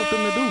want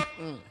them to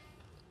do.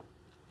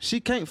 She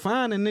can't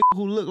find a nigga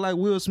who look like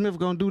Will Smith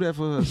gonna do that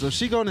for her. So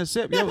she gonna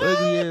accept your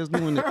ugly ass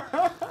doing it.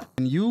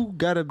 And you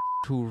got a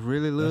who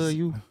really love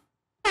you.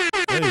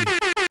 Hey.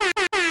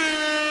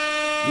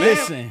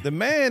 Listen. The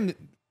man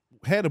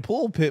had a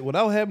pulpit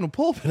without having a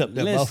pulpit up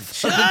there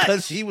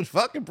because she was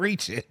fucking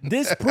preaching.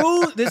 This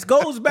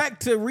goes back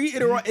to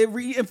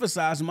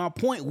re-emphasize my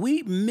point.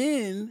 We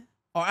men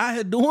are out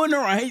here doing the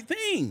right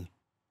thing.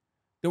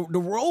 The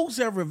roles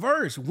have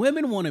reversed.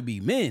 Women want to be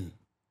men.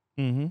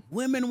 Mm-hmm.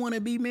 Women want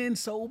to be men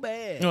so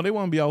bad. No, they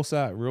want to be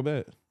outside real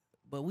bad.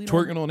 But we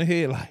twerking on the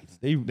headlights.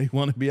 They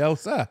want to be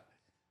outside.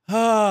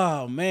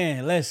 Oh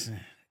man, listen.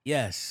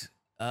 Yes.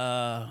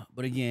 But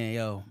again,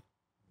 yo,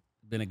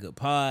 been a good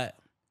pod.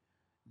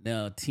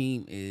 Now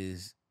team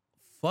is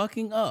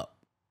fucking up.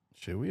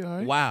 Shit, we all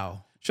right.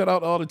 Wow. Shout out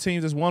to all the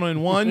teams that's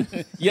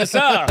 1-1. Yes,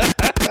 sir.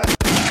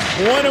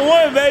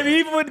 1-1, baby.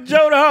 Even with the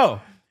Joe the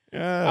Ho.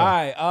 Yeah. All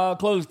right.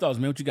 Closing thoughts,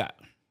 man. What you got?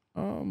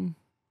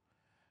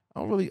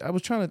 I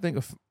was trying to think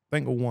of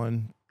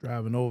one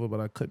driving over,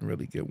 but I couldn't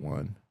really get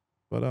one.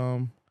 But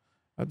I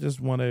just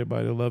want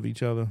everybody to love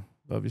each other,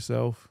 love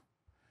yourself,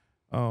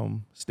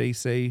 stay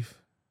safe.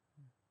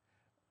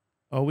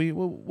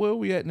 Where are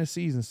we at in the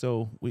season?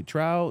 So we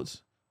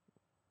trials.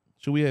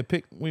 Should we have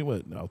picked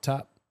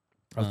top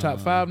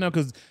 5 now?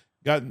 Because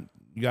you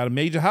got a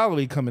major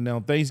holiday coming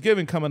down,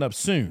 Thanksgiving coming up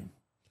soon.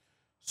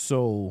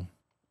 So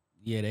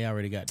yeah, they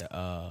already got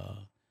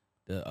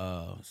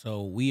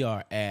so we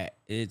are at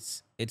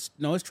it's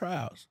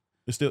trials.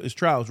 It's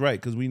trials, right?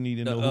 Because we need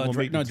to know who's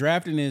gonna make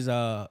drafting is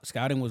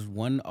scouting was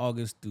 1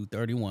 August through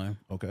 31.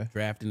 Okay.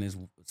 Drafting is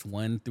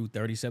 1 through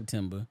 30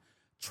 September.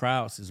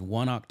 Trials is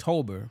 1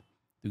 October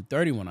through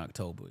 31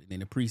 October. And then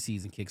the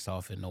preseason kicks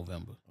off in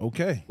November.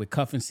 Okay. With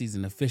cuffing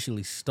season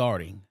officially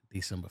starting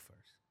December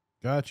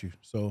 1st. Got you.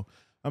 So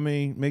I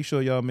mean, make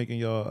sure y'all making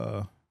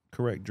your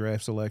correct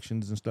draft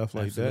selections and stuff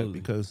like that,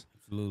 because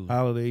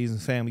holidays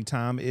and family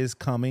time is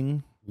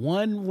coming.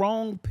 One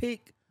wrong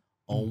pick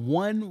or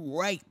one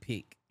right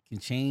pick can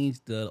change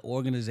the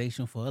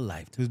organization for a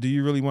lifetime. Because do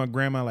you really want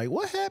grandma like,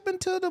 what happened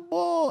to the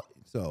ball?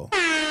 So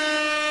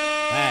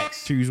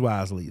facts. Choose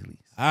wisely.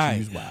 All right.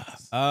 Choose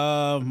wise.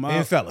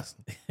 And fellas.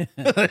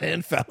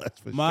 And fellas,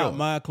 for sure.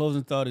 My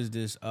closing thought is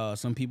this.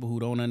 Some people who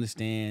don't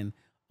understand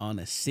on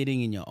a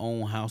sitting in your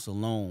own house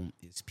alone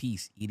is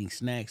peace. Eating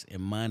snacks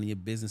and minding your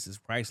business is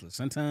priceless.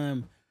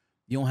 Sometimes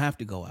you don't have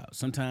to go out.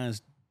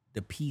 Sometimes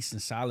the peace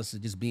and solace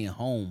of just being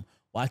home,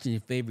 watching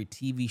your favorite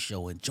TV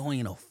show,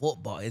 enjoying a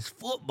football. It's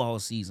football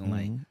season. Mm-hmm.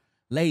 Like,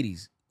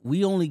 ladies,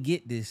 we only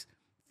get this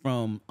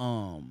from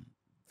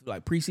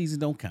like preseason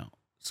don't count.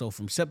 So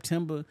from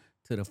September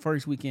to the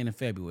first weekend in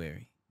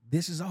February,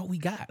 this is all we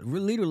got. We're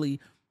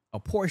literally a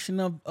portion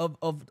of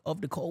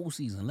the cold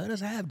season. Let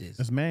us have this.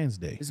 It's Man's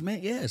Day.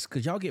 Yes,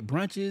 because y'all get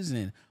brunches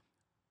and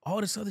all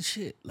this other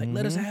shit. Like,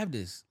 let us have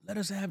this. Let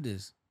us have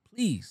this.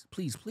 Please,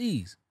 please,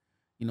 please.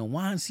 You know,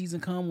 wine season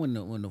come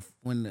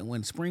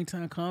when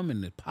springtime come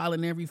and the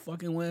pollen every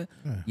fucking where.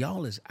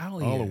 Y'all is out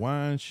here. All the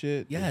wine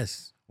shit.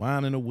 Yes.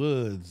 Wine in the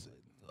woods.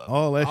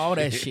 All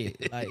that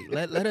shit. Like,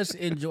 let us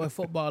enjoy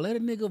football. Let a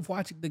nigga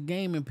watch the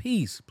game in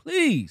peace,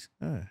 please.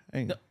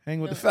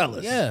 Hang with the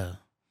fellas. Yeah.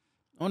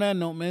 On that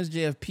note, man, it's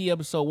JFP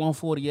episode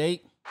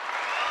 148.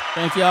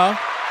 Thank y'all.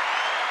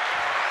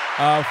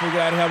 Figure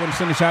out how to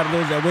send a shout out to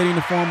those that wear the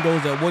uniform,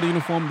 those that wore the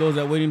uniform, those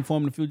that wear the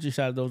uniform in the future.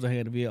 Shout out to those that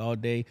had to be here all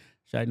day.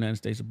 Shout out to the United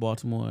States of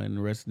Baltimore and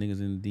the rest of the niggas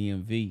in the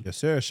DMV. Yes,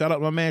 sir. Shout out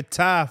to my man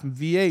Ty from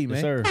VA, man.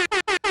 Yes, sir.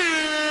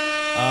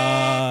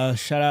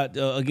 Shout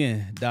out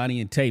again,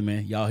 Donnie and Tay,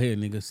 man. Y'all here,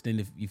 niggas.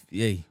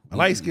 Hey,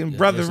 light-skinned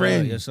brother,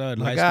 yes, sir.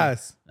 My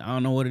guys. I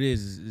don't know what it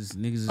is. It's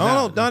niggas. I don't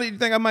know, Donnie. You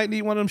think I might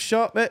need one of them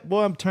sharp?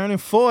 Boy, I'm turning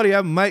 40.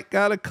 I might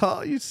gotta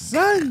call you,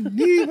 son.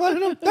 Need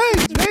one of them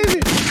things, baby.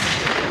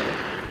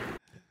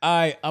 All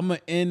right, I'm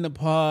gonna end the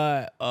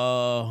pod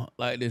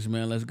like this,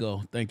 man. Let's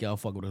go. Thank y'all.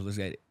 Fuck with us. Let's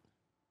get it.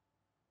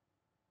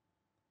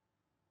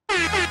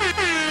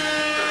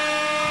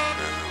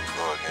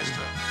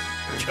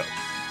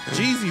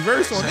 Jeezy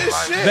verse on this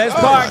shit. Best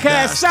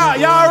podcast out.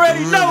 Y'all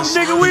already know,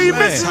 nigga. We ain't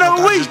missing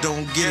no week.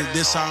 Don't get it.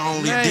 This our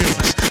only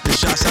difference. The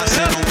shots I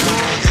sent on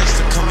just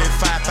to come in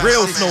 5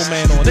 Real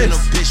snowman on this.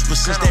 Bitch, but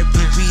since that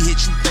BP hit,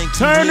 you think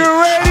turn the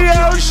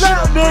radio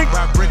up,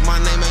 nigga. Brick, my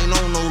name ain't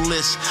on no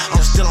list.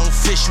 I'm still on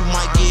fish. You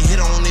might get hit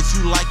on if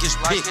you like his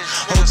pick.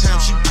 Whole time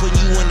she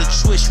putting you in the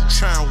twist. You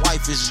try and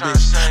wipe his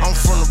bitch. I'm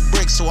from the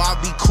brick, so I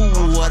be cool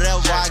with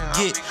whatever I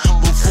get.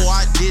 Before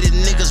I did it,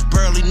 niggas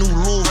barely knew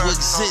Louisville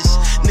exist.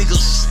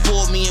 Niggas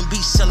spoiled me and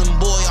be selling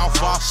boy off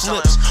our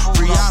flips.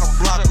 Riata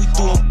block, we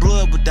threw up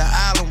blood, but the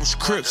island was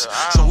Crips.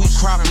 So we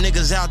crop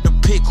niggas out the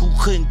pick who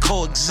couldn't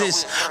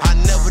coexist. I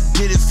never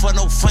did it for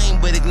no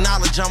fame, but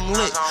acknowledge I'm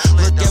lit.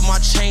 Look at my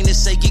chain and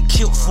say get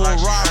killed for a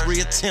robbery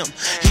attempt.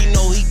 He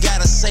know he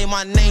gotta say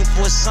my name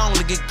for a song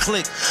to get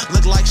clicked.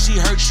 Look like she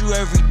hurt you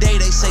every day,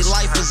 they say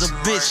life is a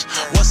bitch.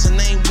 What's her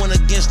name went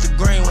against the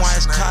grain, why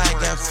his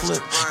kayak got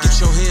flipped? Get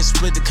your head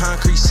split, the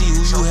concrete, see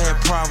who you had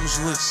problems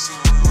with.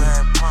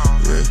 Yeah.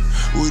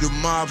 We the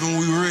mob and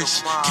we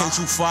rich. Came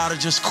too far to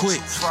just quit.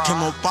 Came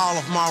up all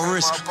of my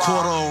wrist.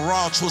 Quarter of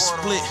raw to a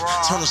split.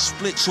 Turn a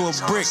split to a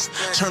brick.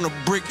 Turn a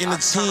brick into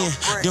 10.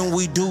 Then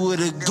we do it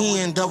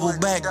again. Double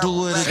back,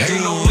 do it again.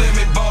 Ain't no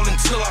limit, ball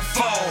until I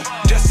fall.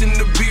 Destined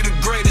to be the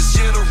greatest.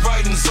 yeah, the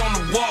writing's on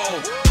the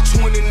wall.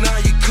 29,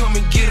 you come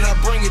and get it, I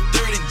bring it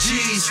 30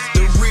 G's.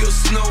 The real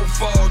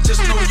snowfall, just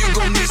know you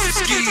gon' need some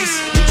skis.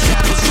 The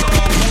choppers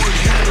all wood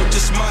handle,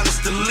 just minus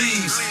the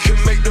leaves. Can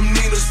make them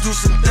needles do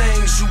some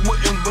things you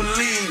wouldn't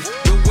believe.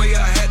 The way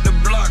I had the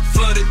block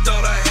flooded,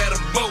 thought I had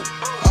a boat.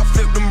 I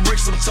flip them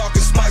bricks, I'm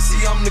talking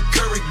spicy, I'm the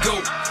curry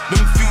goat.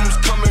 Them fumes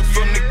coming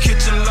from the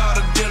kitchen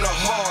louder than a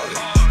Harley.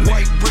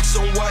 White bricks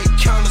on white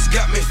counters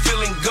got me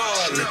feeling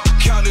godly.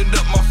 Counted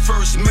up my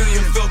first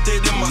million, felt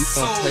it in my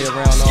soul.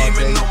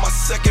 Scheming on my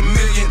second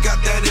million, got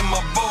that in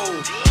my bowl.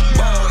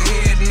 Bald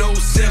head, no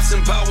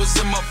Samson powers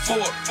in my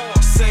fork.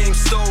 Same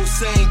stove,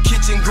 same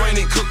kitchen,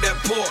 granny cook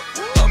that pork.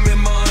 I'm in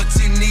my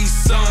auntie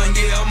Nissan,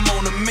 yeah, I'm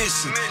on a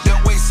mission.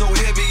 That weight so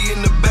heavy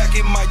in the back,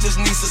 it might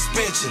just need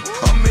suspension.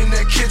 I'm in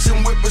that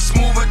kitchen whipping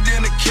smoother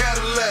than a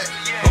Cadillac.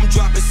 I'm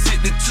dropping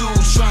 62,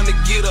 trying to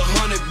get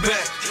 100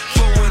 back.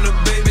 Four a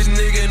baby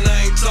nigga, and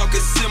I ain't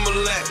talking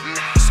Similac.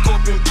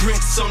 Scorpion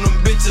prints on them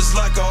bitches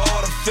like an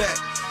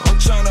artifact. I'm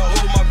trying to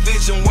hold my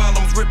vision while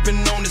I'm gripping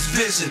on this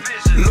vision.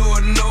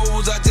 Lord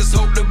knows, I just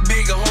hope the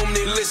big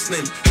homie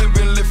listening.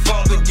 Heavenly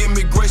Father, give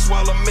me grace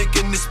while I'm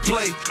making this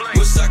play.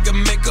 Wish I could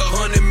make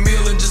 100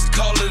 mil and just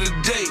call it a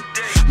day.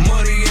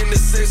 Money in the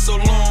safe so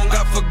long,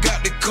 I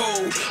forgot the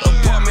code.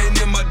 Apartment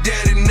in my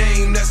daddy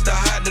name, that's the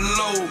high to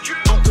low.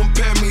 Don't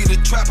compare me to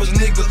trappers,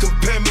 nigga,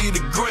 compare me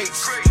to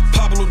greats.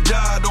 Pablo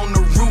died on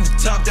the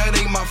rooftop, that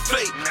ain't my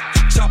fate.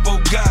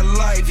 Chapo got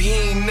life, he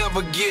ain't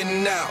never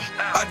getting out.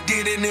 I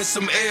did it in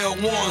some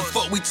L1s,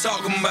 fuck we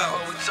talking about.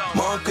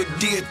 My uncle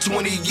did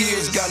 20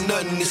 years, got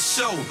nothing to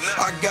show.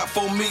 I got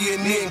 4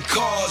 million in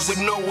cars with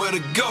nowhere to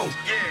go.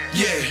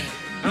 Yeah,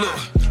 look,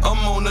 I'm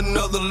on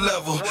another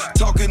level,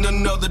 talking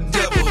another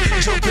devil.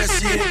 Joe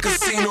Pesci in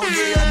casino,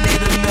 yeah, I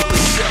need another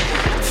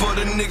shovel. For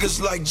the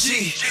niggas like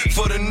G,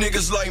 for the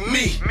niggas like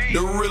me.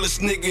 The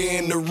realest nigga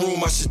in the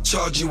room, I should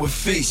charge you a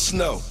fee.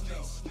 Snow.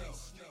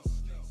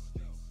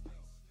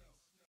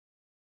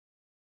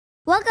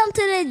 Welcome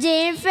to the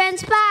Jay and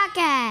Friends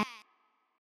Podcast.